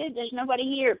are we going to do? There's nobody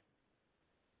here.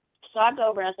 So I go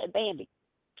over and I said, Bambi,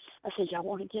 I said, y'all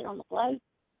want to get on the float?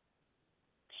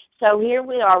 So here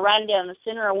we are riding down the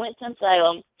center of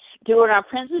Winston-Salem, doing our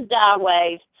Princess Di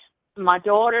wave, my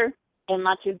daughter and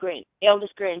my two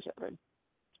eldest grandchildren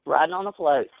riding on the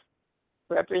float,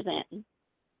 representing.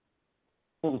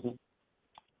 Mm-hmm.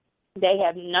 They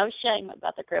have no shame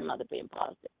about their grandmother being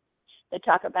positive. They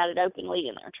talk about it openly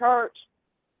in their church.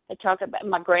 They talk about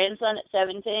my grandson at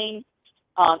 17.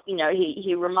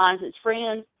 He reminds his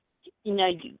friends, you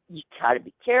got to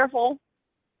be careful.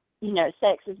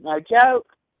 Sex is no joke.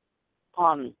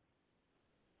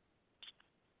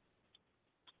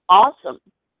 Awesome.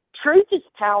 Truth is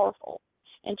powerful.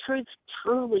 And truth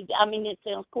truly, it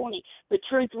sounds corny, but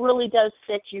truth really does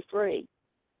set you free.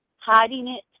 Hiding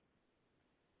it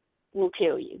will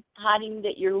kill you. Hiding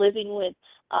that you're living with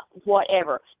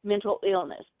whatever, mental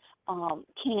illness,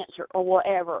 cancer, or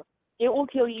whatever, it will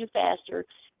kill you faster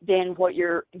than what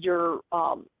your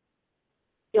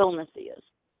illness is.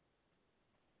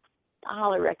 I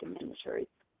highly recommend the truth.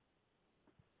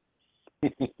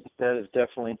 That is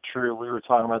definitely true. We were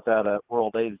talking about that at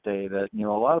World AIDS Day, that, a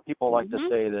lot of people like to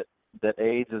say that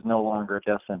AIDS is no longer a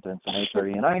death sentence in HIV,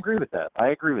 and I agree with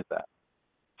that.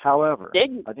 However,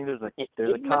 I think there's a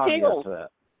caveat to that.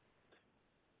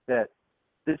 That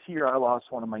this year I lost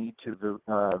one of my YouTube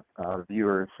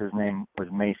viewers. His name was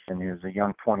Mason. He was a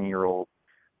young 20-year-old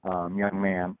young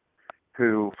man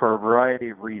who, for a variety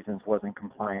of reasons, wasn't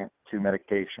compliant to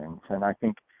medications. And I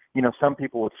think, some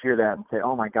people would hear that and say,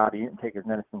 oh, my God, he didn't take his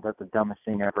medicines. That's the dumbest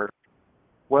thing ever.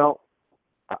 Well,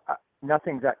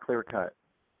 nothing's that clear-cut,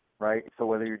 right? So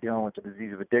whether you're dealing with the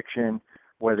disease of addiction,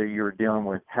 whether you're dealing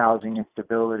with housing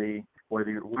instability,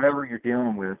 whatever you're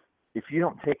dealing with, if you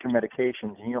don't take your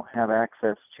medications and you don't have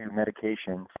access to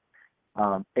medications,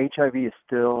 HIV is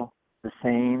still the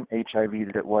same HIV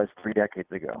that it was 3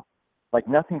 decades ago. Like,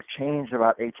 nothing's changed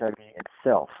about HIV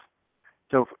itself.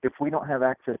 So if we don't have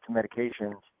access to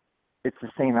medications, it's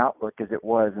the same outlook as it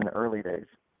was in the early days.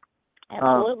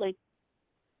 Absolutely.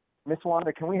 Miss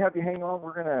Wanda, can we have you hang on?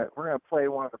 We're gonna play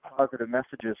one of the positive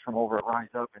messages from over at Rise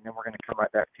Up, and then we're gonna come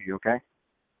right back to you. Okay?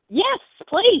 Yes,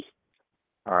 please.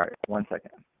 All right. 1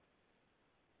 second.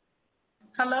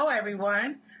 Hello,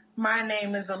 everyone. My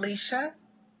name is Alicia.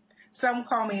 Some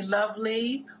call me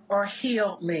Lovely or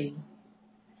Healed Lee.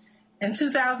 In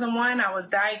 2001, I was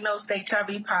diagnosed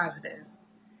HIV positive.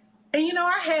 And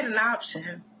I had an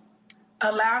option.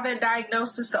 Allow that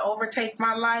diagnosis to overtake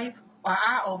my life, or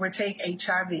I overtake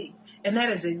HIV. And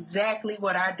that is exactly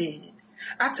what I did.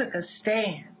 I took a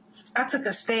stand. I took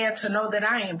a stand to know that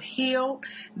I am healed,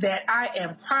 that I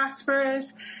am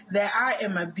prosperous, that I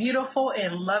am a beautiful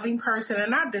and loving person,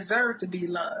 and I deserve to be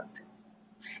loved.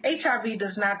 HIV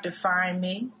does not define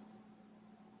me.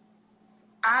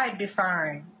 I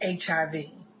define HIV.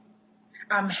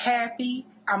 I'm happy,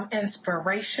 I'm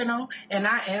inspirational, and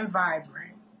I am vibrant.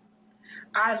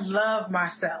 I love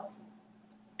myself.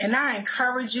 And I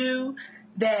encourage you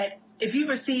that if you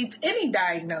received any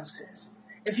diagnosis,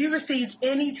 if you received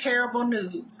any terrible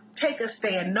news, take a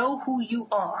stand, know who you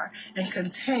are, and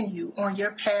continue on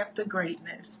your path to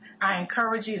greatness. I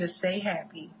encourage you to stay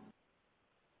happy.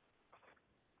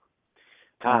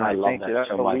 I love Thank that you. That's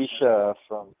so much. Alicia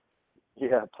from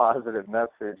Positive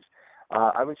Message.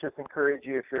 I would just encourage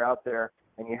you, if you're out there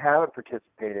and you haven't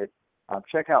participated,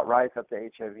 check out Rise Up to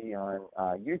HIV on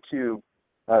YouTube,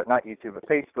 not YouTube, but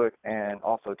Facebook, and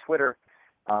also Twitter.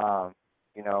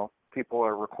 People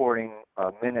are recording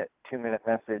a minute, 2-minute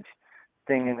message,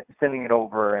 sending it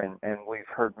over, and we've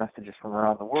heard messages from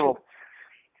around the world.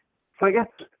 So I guess,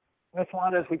 Ms.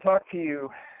 Wanda, as we talk to you,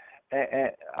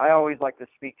 I always like to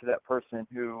speak to that person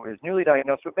who is newly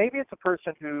diagnosed, but maybe it's a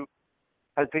person who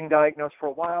has been diagnosed for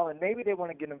a while, and maybe they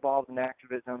want to get involved in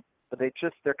activism, but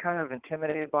they're kind of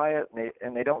intimidated by it,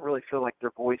 and they don't really feel like their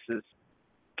voices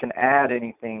can add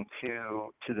anything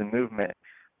to the movement.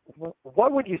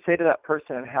 What would you say to that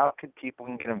person, and how could people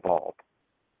get involved?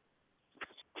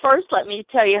 First, let me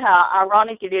tell you how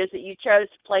ironic it is that you chose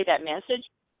to play that message.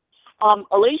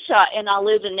 Alicia and I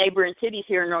live in neighboring cities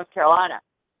here in North Carolina.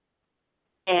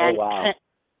 And oh, wow.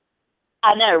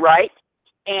 I know, right?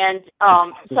 And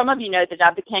some of you know that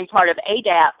I became part of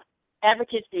ADAP,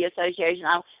 Advocacy Association.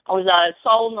 I was a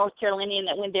sole North Carolinian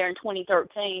that went there in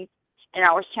 2013, and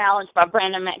I was challenged by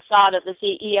Brandon McSada, the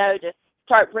CEO, to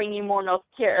start bringing more North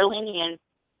Carolinians.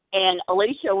 And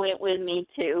Alicia went with me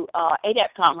to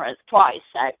ADAP conference twice.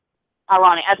 So,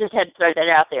 ironic. I just had to throw that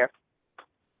out there.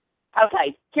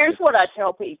 Okay, here's what I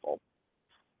tell people.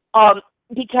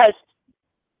 Because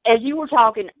as you were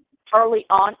talking early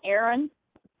on, Aaron,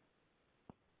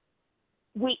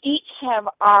 we each have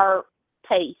our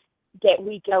pace that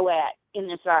we go at in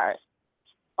this virus.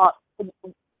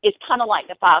 It's kind of like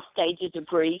the 5 stages of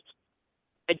grief,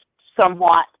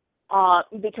 somewhat.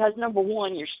 Because number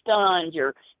one, you're stunned,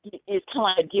 it's kind of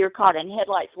like a deer caught in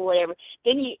headlights or whatever.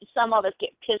 Then some of us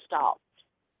get pissed off.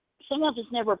 Some of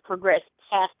us never progress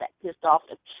past that pissed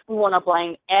offness. We want to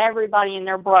blame everybody and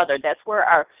their brother. That's where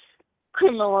our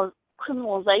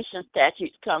criminalization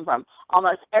statutes come from.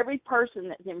 Almost every person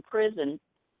that's in prison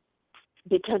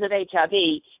because of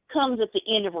HIV comes at the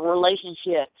end of a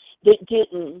relationship that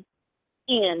didn't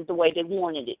end the way they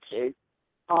wanted it to.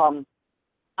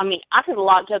 I mean, I could have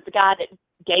locked up the guy that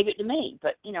gave it to me,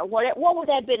 but, what would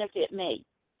that benefit me?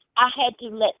 I had to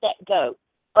let that go.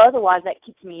 Otherwise, that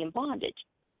keeps me in bondage.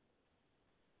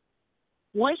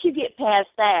 Once you get past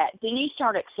that, then you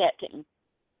start accepting.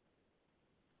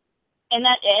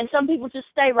 And some people just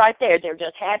stay right there. They're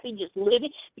just happy, just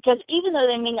living, because even though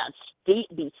they may not be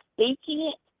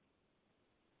speaking it,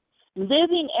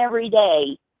 living every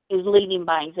day is leading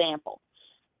by example.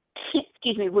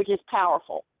 Excuse me, which is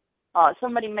powerful.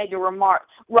 Somebody made a remark.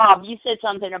 Rob, you said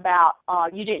something about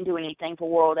you didn't do anything for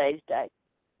World AIDS Day.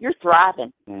 You're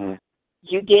thriving. Mm-hmm.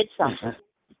 You did something.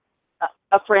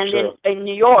 A friend in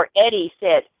New York, Eddie,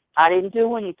 said, I didn't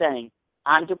do anything.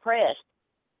 I'm depressed.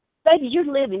 Baby, you're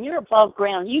living. You're above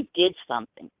ground. You did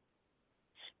something.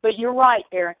 But you're right,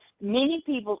 Aaron. Many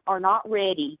people are not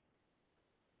ready.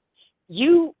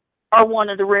 You are one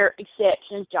of the rare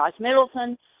exceptions, Josh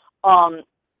Middleton,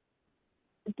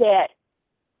 that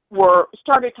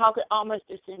started talking almost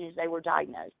as soon as they were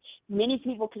diagnosed. Many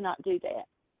people cannot do that.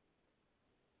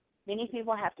 Many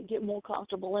people have to get more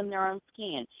comfortable in their own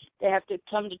skin. They have to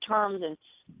come to terms and,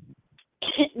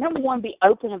 number one, be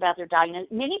open about their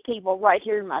diagnosis. Many people right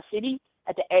here in my city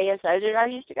at the ASO that I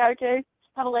used to go to,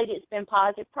 have a lady that's been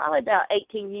positive probably about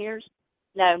 18 years.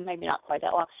 No, maybe not quite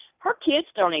that long. Her kids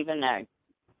don't even know.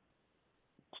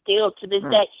 Still, to this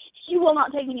day, she will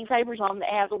not take any papers on that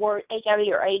have the word HIV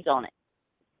or AIDS on it.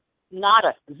 Not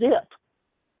a zip.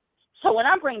 So when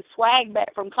I bring swag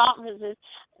back from conferences,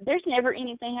 there's never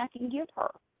anything I can give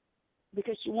her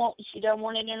because she doesn't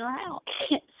want it in her house.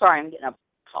 Sorry, I'm getting a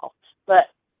cough. But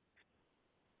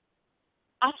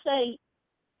I say,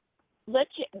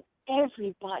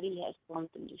 everybody has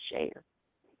something to share.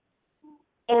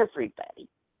 Everybody.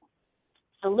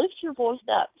 So lift your voice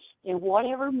up in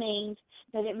whatever means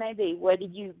that it may be, whether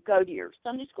you go to your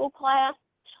Sunday school class,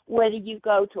 whether you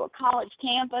go to a college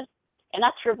campus, and I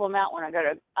triple them out when I go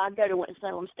to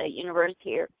Winston-Salem State University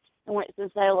here, and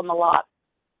Winston-Salem a lot,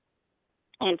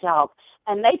 and talk.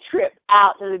 And they trip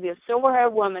out. There'll be a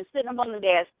silver-haired woman sitting up on the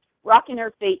desk, rocking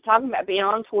her feet, talking about being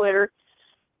on Twitter,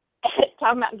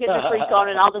 talking about getting a freak on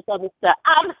and all this other stuff.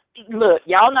 Look,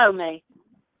 y'all know me,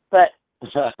 but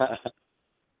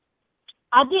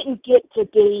I didn't get to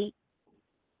be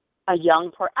a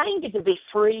young person. I didn't get to be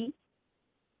free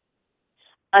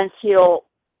until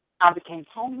I became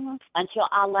homeless, until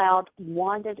I allowed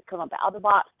Wanda to come up out of the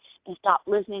box and stop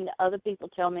listening to other people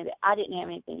tell me that I didn't have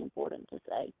anything important to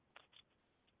say.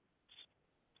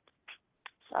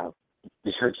 So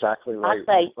you're exactly right.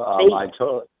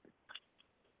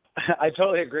 I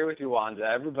totally agree with you, Wanda.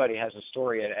 Everybody has a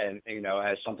story and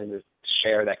has something to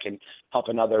share that can help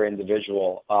another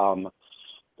individual.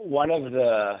 One of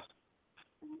the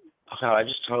I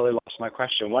just totally lost my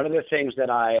question. One of the things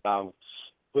that I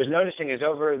was noticing is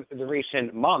over the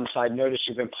recent months, I've noticed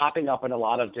you've been popping up in a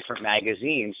lot of different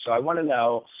magazines. So I want to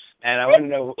know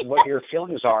what your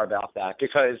feelings are about that,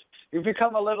 because you've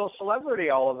become a little celebrity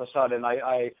all of a sudden.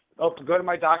 I go to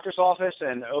my doctor's office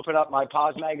and open up my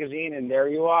Pause magazine, and there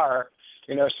you are,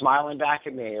 smiling back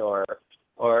at me, or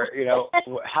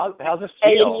how's it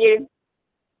feel?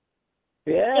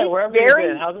 Yeah, wherever you've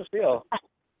been, how's it feel?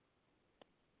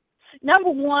 Number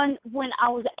one, when I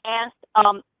was asked,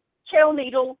 Cheryl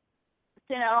Needle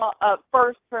sent out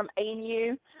first from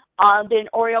ANU. Then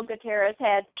Oriel Gutierrez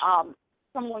had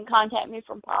someone contact me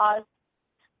from Paz.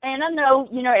 And I know,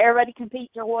 everybody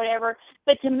competes or whatever,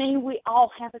 but to me, we all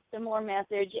have a similar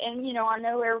message. And, I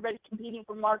know everybody's competing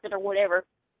for market or whatever.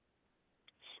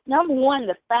 Number one,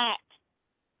 the fact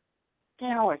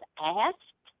that I was asked,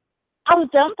 I was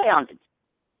dumbfounded.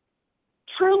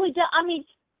 Truly,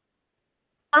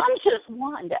 I'm just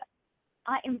Wanda.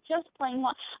 I am just plain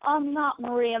Wanda. I'm not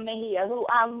Maria Mejia, who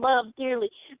I love dearly,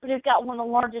 but has got one of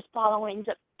the largest followings,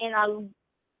 and I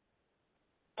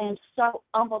am so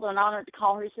humbled and honored to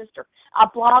call her sister. I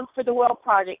blog for the Well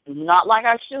Project, not like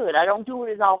I should. I don't do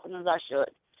it as often as I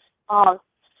should.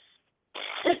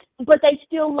 But they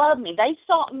still love me. They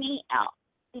sought me out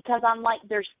because I'm like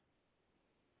there's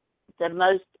the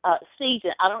most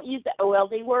seasoned. I don't use the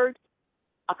OLD word.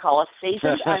 I call us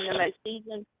seasoned. I'm the most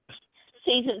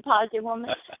seasoned positive woman.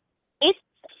 It's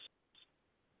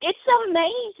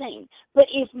amazing. But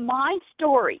if my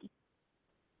story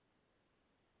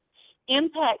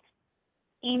impacts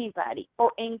anybody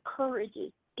or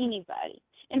encourages anybody,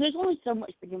 and there's only so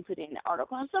much we can put in the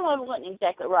article, and some of it wasn't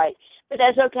exactly right, but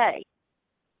that's okay.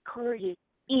 Encourages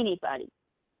anybody.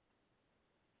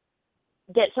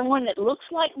 That someone that looks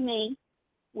like me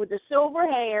with the silver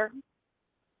hair,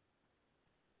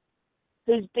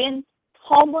 who's been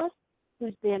homeless,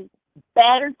 who's been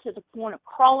battered to the point of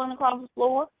crawling across the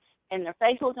floor and their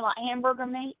face looking like hamburger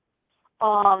meat,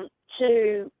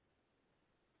 to,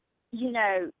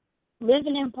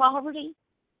 living in poverty,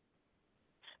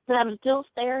 but I'm still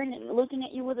staring and looking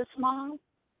at you with a smile.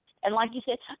 And like you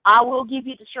said, I will give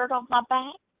you the shirt off my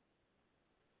back.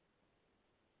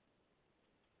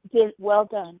 Well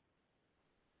done.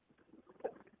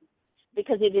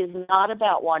 Because it is not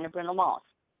about Wanda Brendle-Moss.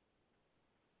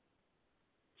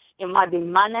 It might be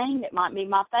my name, it might be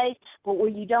my face, but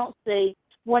what you don't see,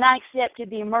 when I accepted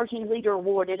the Emerging Leader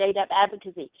Award at ADAP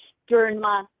Advocacy, during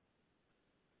my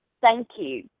thank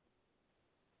you,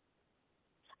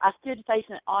 I stood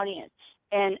facing an audience,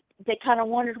 and they kind of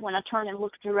wondered when I turned and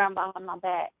looked around behind my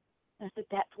back. And I said,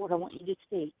 that's what I want you to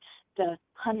see, the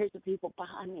hundreds of people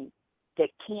behind me that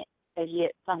can't as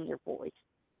yet find their voice.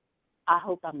 I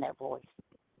hope I'm their voice.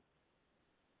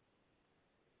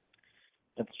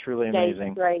 That's truly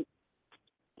amazing. Straight,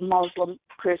 Muslim,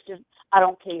 Christian, I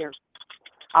don't care.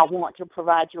 I want to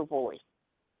provide your voice.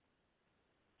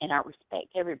 And I respect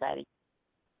everybody,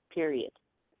 period.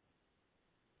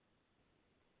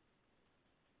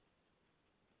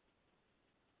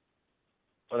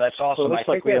 Well, that's awesome. So I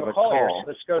think we have a call here. So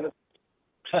let's go to...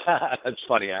 That's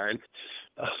funny, Aaron.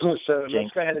 So let's go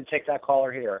ahead and take that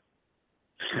caller here.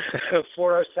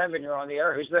 407, you're on the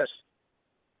air. Who's this?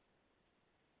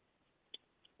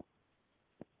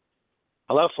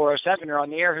 Hello, 407, you're on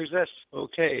the air. Who's this?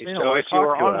 Okay, so if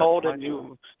you're on hold and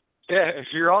if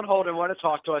you're on hold and want to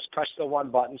talk to us, press the 1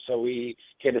 button so we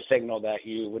get a signal that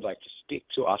you would like to speak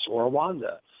to us or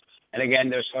Wanda. And again,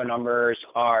 those phone numbers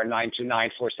are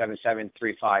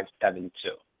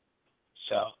 929-477-3572.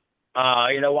 So,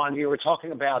 Wanda, you were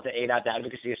talking about the ADAP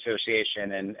Advocacy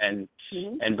Association and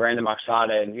Brandon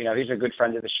Moxada, and he's a good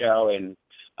friend of the show, and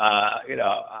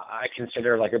I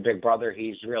consider like a big brother.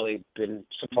 He's really been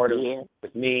supportive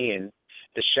with me and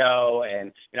the show,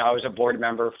 and I was a board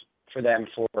member for them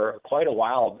for quite a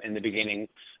while in the beginning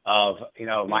of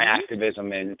my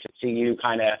activism, and to see you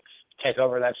kind of take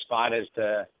over that spot as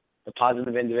the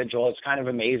positive individual, it's kind of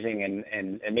amazing, and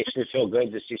it makes me feel good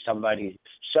to see somebody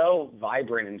so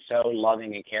vibrant and so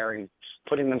loving and caring,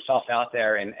 putting themselves out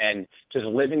there and just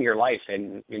living your life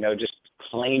and, just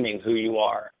claiming who you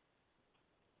are.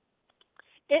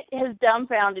 It has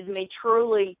dumbfounded me,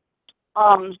 truly.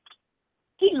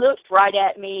 He looked right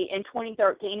at me in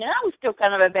 2013, and I was still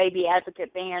kind of a baby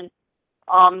advocate then.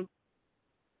 And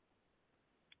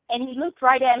he looked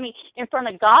right at me in front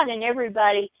of God and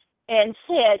everybody and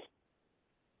said,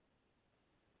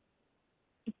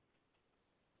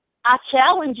 I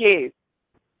challenge you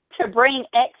to bring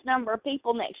X number of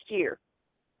people next year.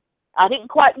 I didn't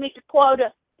quite meet the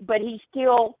quota, but he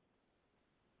still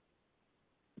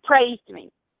praised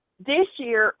me. This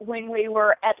year, when we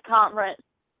were at the conference,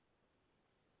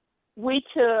 we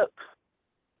took,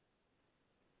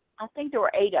 I think there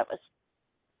were 8 of us,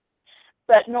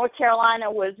 but North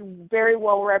Carolina was very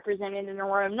well represented in the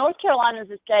room. North Carolina is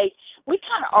a state, we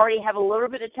kind of already have a little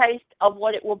bit of taste of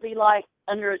what it will be like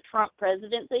under a Trump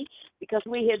presidency, because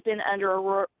we have been under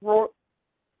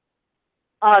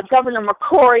Governor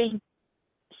McCrory's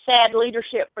sad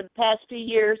leadership for the past few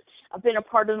years. I've been a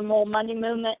part of the Moral Monday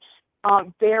movement.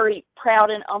 Very proud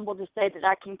and humbled to say that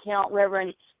I can count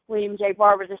Reverend William J.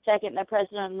 Barber II, the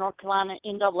president of North Carolina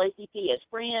NAACP, his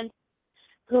friend,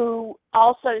 who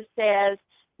also says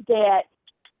that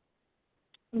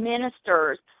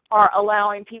ministers are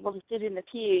allowing people to sit in the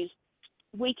pews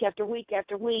week after week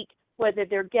after week, whether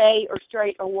they're gay or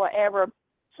straight or whatever,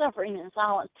 suffering in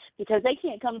silence because they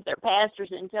can't come to their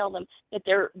pastors and tell them that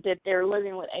they're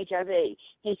living with HIV.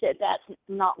 He said that's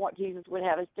not what Jesus would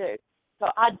have us do. So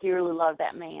I dearly love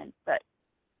that man. But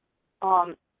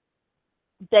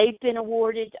they've been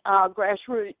awarded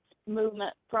grassroots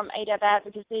movement from ADAP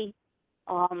advocacy.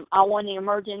 I won the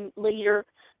emerging leader.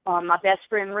 My best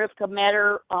friend Rivka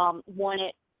Metter won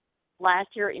it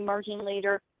last year, emerging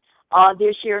leader.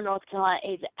 This year, North Carolina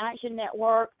AIDS Action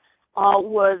Network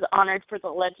was honored for the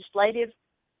legislative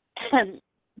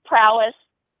prowess.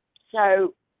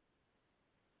 So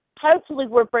hopefully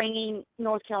we're bringing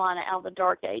North Carolina out of the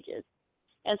dark ages.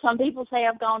 And some people say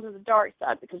I've gone to the dark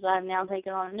side because I have now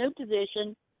taken on a new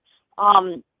position.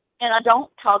 And I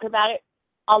don't talk about it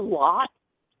a lot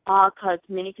because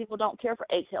many people don't care for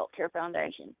AIDS Healthcare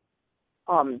Foundation.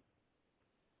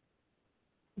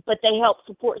 But they help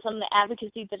support some of the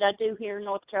advocacy that I do here in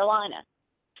North Carolina.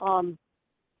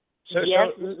 Yes,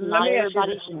 so let not me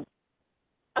everybody. ask you,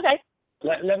 Okay.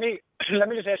 let me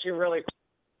just ask you really.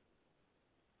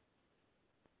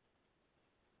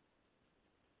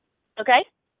 Okay.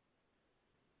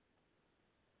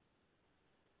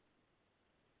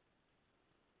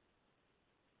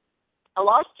 I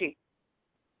lost you.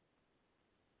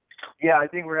 Yeah, I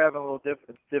think we're having a little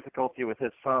difficulty with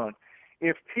his phone.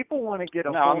 If people want to get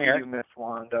a No, hold I'm of here. you, Miss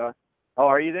Wanda. Oh,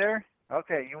 are you there?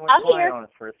 Okay, you went I'm quiet here. on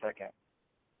us for a second.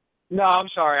 No, I'm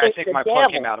sorry. I It's think the my plug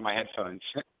devil. came out of my headphones.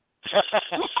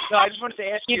 No, I just wanted to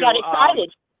ask you. You got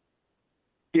excited.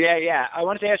 Yeah. I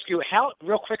wanted to ask you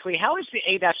real quickly, how is the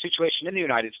ADAP situation in the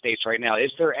United States right now?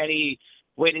 Is there any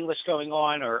waiting list going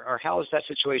on, or how is that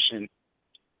situation?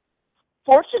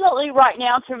 Fortunately, right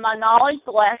now, to my knowledge,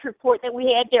 the last report that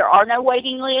we had, there are no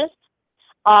waiting lists.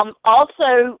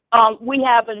 Also, we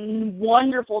have a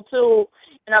wonderful tool,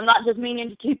 and I'm not just meaning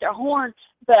to toot their horn,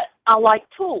 but I like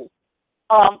tools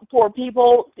for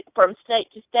people from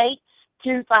state to state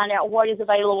to find out what is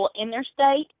available in their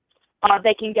state.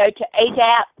 They can go to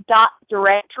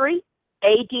adap.directory,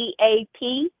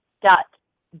 adap.directory.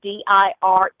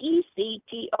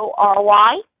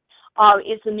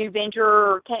 It's a new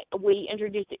venture. We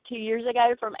introduced it 2 years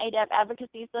ago from ADAP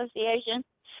Advocacy Association.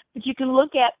 But you can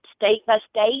look at state by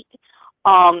state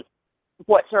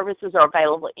what services are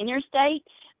available in your state.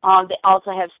 They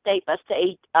also have state by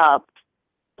state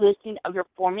listing of your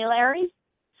formularies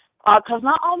because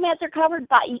not all meds are covered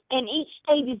and each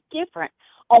state is different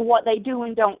on what they do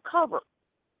and don't cover.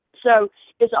 So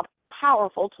it's a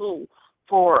powerful tool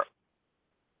for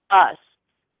us,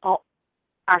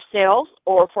 ourselves,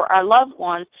 or for our loved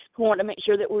ones who want to make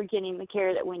sure that we're getting the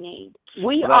care that we need.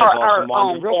 We Well, are awesome, our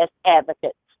own Wanda. best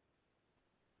advocates.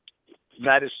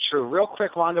 That is true. Real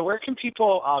quick, Wanda, where can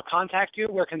people contact you?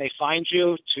 Where can they find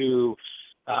you to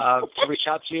reach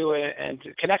out to you and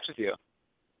to connect with you?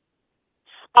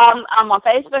 I'm on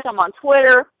Facebook. I'm on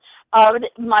Twitter.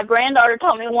 My granddaughter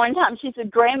told me one time, she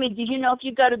said, Grammy, did you know if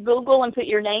you go to Google and put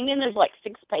your name in, there's like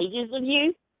 6 pages of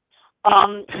you?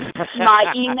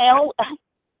 My email,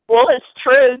 well, it's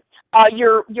true.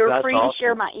 You're That's free awesome. to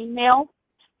share my email.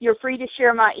 You're free to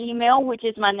share my email, which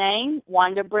is my name,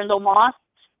 Wanda Brendle-Moss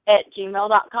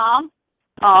 @gmail.com.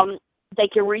 They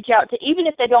can reach out to, even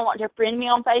if they don't want to friend me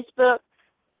on Facebook,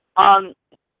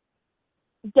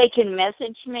 they can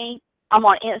message me. I'm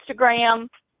on Instagram.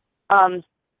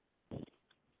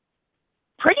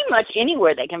 Pretty much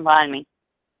anywhere they can find me.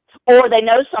 Or they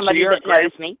know somebody that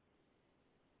knows me.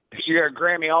 So you're a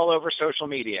Grammy all over social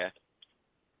media.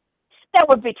 That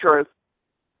would be true.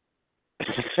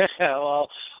 Well,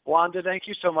 Wanda, thank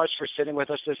you so much for sitting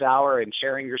with us this hour and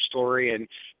sharing your story and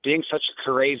being such a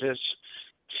courageous,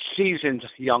 seasoned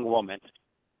young woman.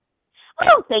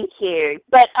 Oh, thank you.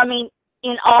 But, I mean,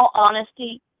 in all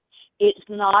honesty, it's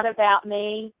not about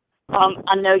me.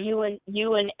 I know you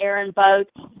and Aaron both.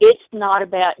 It's not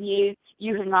about you.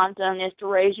 You have not done this to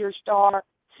raise your star.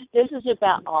 This is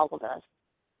about all of us,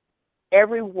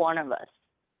 every one of us.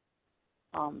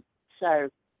 So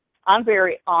I'm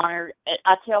very honored.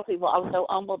 I tell people I was so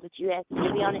humbled that you asked me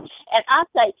to be on it. And I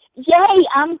say, yay,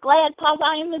 I'm glad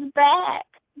Papa is back.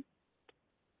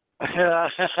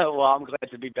 Well, I'm glad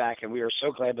to be back, and we are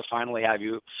so glad to finally have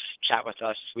you chat with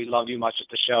us. We love you much at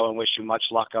the show and wish you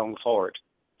much luck going forward.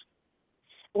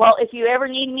 Well, if you ever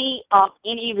need me,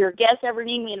 any of your guests ever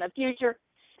need me in the future,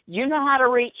 you know how to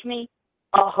reach me.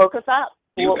 Hook us up.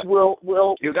 We'll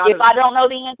if I don't know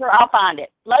the answer, I'll find it.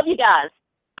 Love you guys.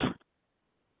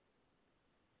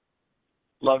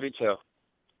 Love you too.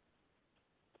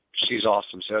 She's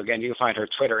awesome. So again, you can find her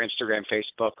Twitter, Instagram,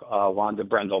 Facebook, Wanda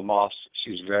Brendle-Moss.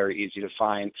 She's very easy to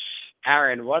find.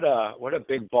 Aaron, what a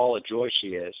big ball of joy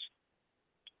she is.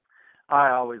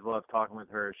 I always love talking with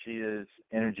her. She is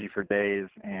energy for days.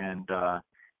 And,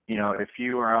 if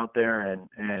you are out there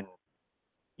and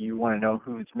you want to know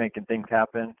who's making things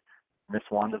happen, Miss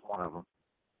Wanda's one of them.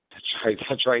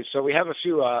 That's right. So we have a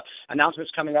few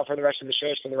announcements coming up for the rest of the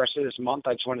shows for the rest of this month.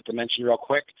 I just wanted to mention real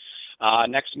quick.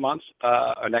 Next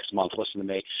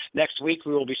week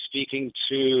we will be speaking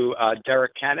to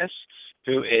Derek Canis,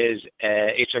 who is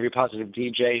a HIV-positive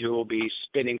DJ who will be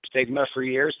spinning Stigma for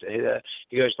years.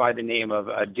 He goes by the name of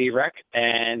D-Rec.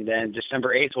 And then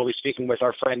December 8th, we'll be speaking with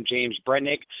our friend James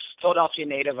Brennick, Philadelphia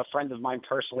native, a friend of mine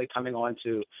personally, coming on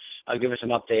to give us an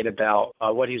update about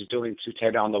what he's doing to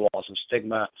tear down the walls of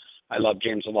stigma. I love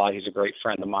James a lot. He's a great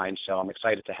friend of mine, so I'm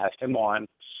excited to have him on.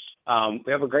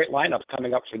 We have a great lineup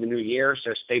coming up for the new year,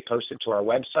 so stay posted to our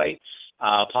website,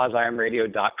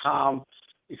 PausIamRadio.com.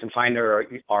 You can find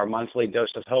our monthly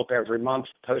dose of hope every month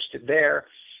posted there.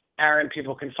 Aaron,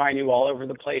 people can find you all over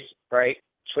the place, right?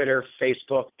 Twitter,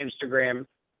 Facebook, Instagram,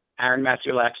 Aaron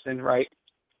Matthew Laxton, right?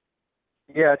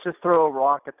 Yeah, just throw a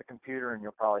rock at the computer and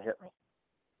you'll probably hit me.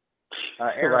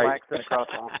 Aaron Right. Laxton across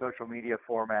all social media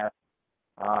formats.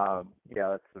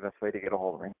 That's the best way to get a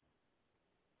hold of me.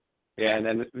 Yeah, and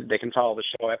then they can follow the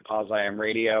show at Pause I Am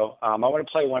Radio. I want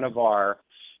to play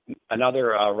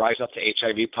another Rise Up to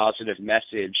HIV Positive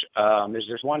message. Is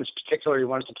there one in particular you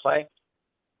wanted to play?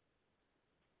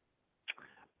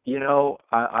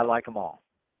 I like them all.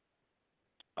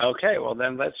 Okay, well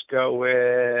then let's go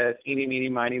with Eeny, Meeny,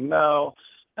 Miny, Mo.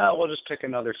 We'll just pick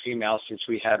another female since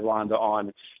we had Wanda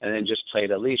on and then just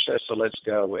played Alicia. So let's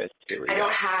go with... I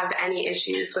don't have any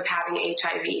issues with having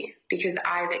HIV because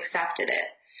I've accepted it.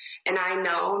 And I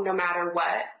know no matter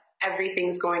what,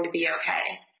 everything's going to be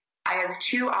okay. I have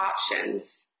two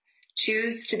options.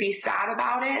 Choose to be sad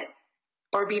about it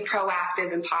or be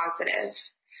proactive and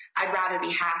positive. I'd rather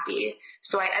be happy,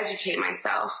 so I educate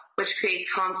myself, which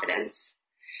creates confidence.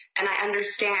 And I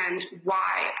understand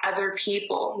why other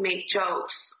people make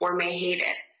jokes or may hate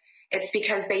it. It's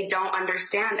because they don't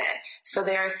understand it, so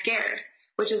they are scared,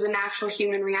 which is a natural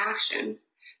human reaction.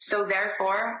 So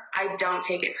therefore, I don't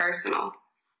take it personal.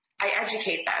 I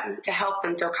educate them to help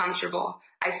them feel comfortable.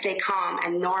 I stay calm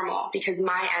and normal because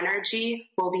my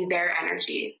energy will be their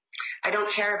energy. I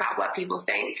don't care about what people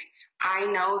think. I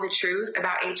know the truth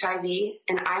about HIV,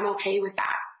 and I'm okay with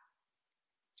that.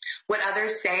 What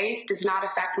others say does not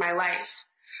affect my life.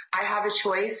 I have a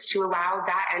choice to allow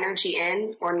that energy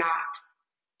in or not.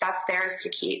 That's theirs to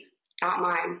keep, not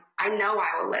mine. I know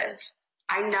I will live.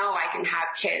 I know I can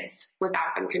have kids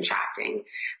without them contracting.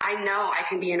 I know I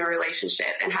can be in a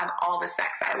relationship and have all the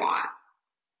sex I want.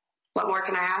 What more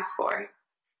can I ask for?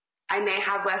 I may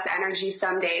have less energy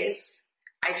some days.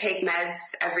 I take meds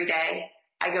every day.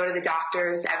 I go to the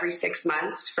doctors every 6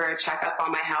 months for a checkup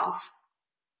on my health.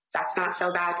 That's not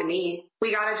so bad to me.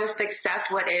 We gotta just accept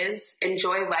what is,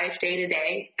 enjoy life day to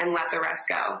day, and let the rest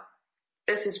go.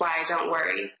 This is why I don't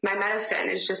worry. My medicine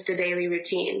is just a daily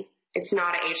routine. It's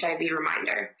not an HIV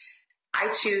reminder. I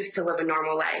choose to live a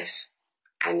normal life.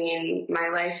 I mean, my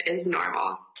life is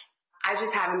normal. I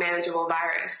just have a manageable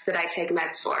virus that I take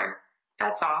meds for.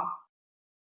 That's all.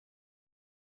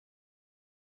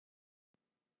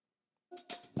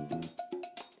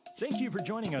 Thank you for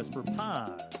joining us for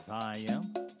Pause I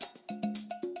Am.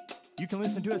 You can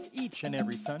listen to us each and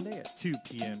every Sunday at 2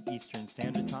 p.m. Eastern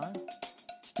Standard Time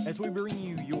as we bring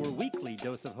you your weekly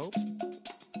dose of hope.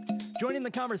 Join in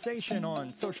the conversation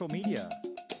on social media,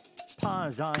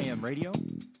 Pause I Am Radio,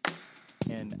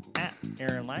 and at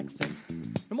Aaron Laxton.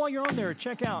 And while you're on there,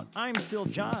 check out I'm Still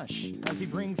Josh as he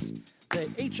brings the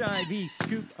HIV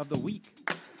Scoop of the Week.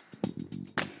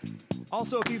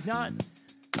 Also, if you've not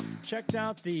checked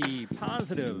out the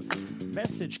positive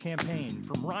message campaign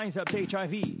from Rise Up to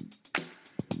HIV,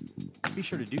 be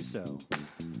sure to do so.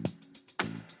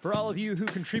 For all of you who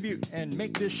contribute and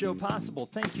make this show possible,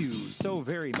 thank you so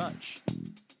very much.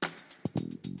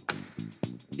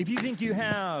 If you think you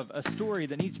have a story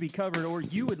that needs to be covered or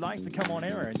you would like to come on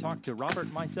air and talk to Robert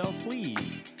and myself,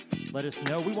 please let us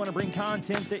know. We want to bring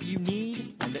content that you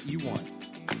need and that you want.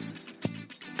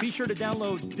 Be sure to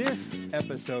download this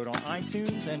episode on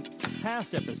iTunes and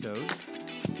past episodes.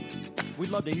 We'd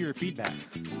love to hear your feedback.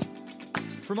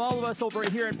 From all of us over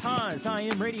here at Pause I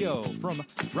Am Radio, from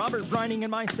Robert Brining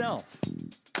and myself,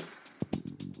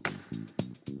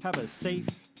 have a safe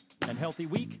and healthy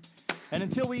week. And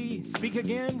until we speak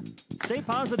again, stay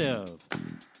positive.